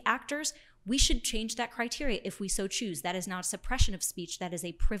big actors, we should change that criteria if we so choose. That is not a suppression of speech. That is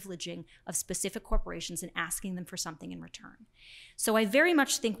a privileging of specific corporations and asking them for something in return. So I very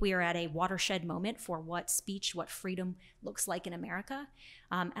much think we are at a watershed moment for what speech, what freedom looks like in America.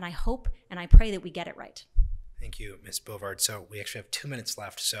 And I hope and I pray that we get it right. Thank you, Ms. Bovard. So we actually have 2 minutes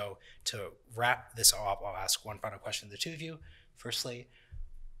left. So to wrap this all up, I'll ask one final question to the two of you. Firstly,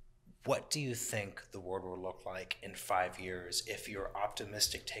 what do you think the world will look like in 5 years if your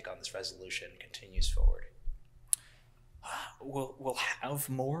optimistic take on this resolution continues forward? We'll have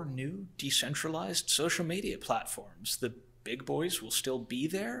more new decentralized social media platforms. The big boys will still be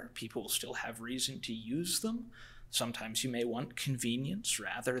there. People will still have reason to use them. Sometimes you may want convenience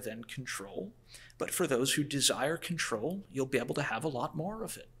rather than control. But for those who desire control, you'll be able to have a lot more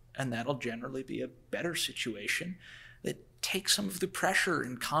of it. And that'll generally be a better situation that takes some of the pressure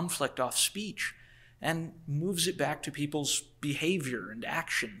and conflict off speech and moves it back to people's behavior and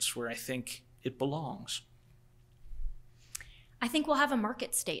actions where I think it belongs. I think we'll have a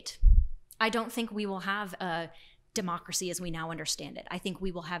market state. I don't think we will have a democracy as we now understand it. I think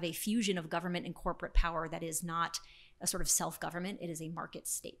we will have a fusion of government and corporate power that is not a sort of self-government. It is a market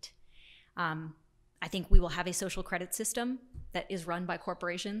state. I think we will have a social credit system that is run by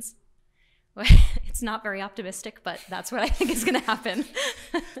corporations. It's not very optimistic, but that's what I think is going to happen.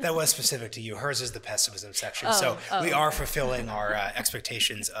 That was specific to you. Hers is the pessimism section. So we are fulfilling our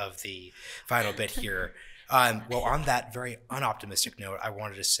expectations of the final bit here. Well, on that very unoptimistic note, I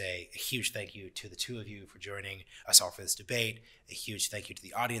wanted to say a huge thank you to the two of you for joining us all for this debate. A huge thank you to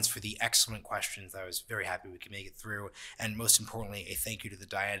the audience for the excellent questions. I was very happy we could make it through. And most importantly, a thank you to the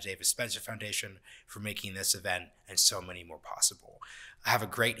Diana Davis Spencer Foundation for making this event and so many more possible. Have a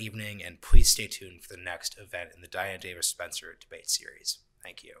great evening, and please stay tuned for the next event in the Diana Davis Spencer debate series.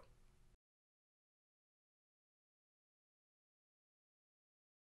 Thank you.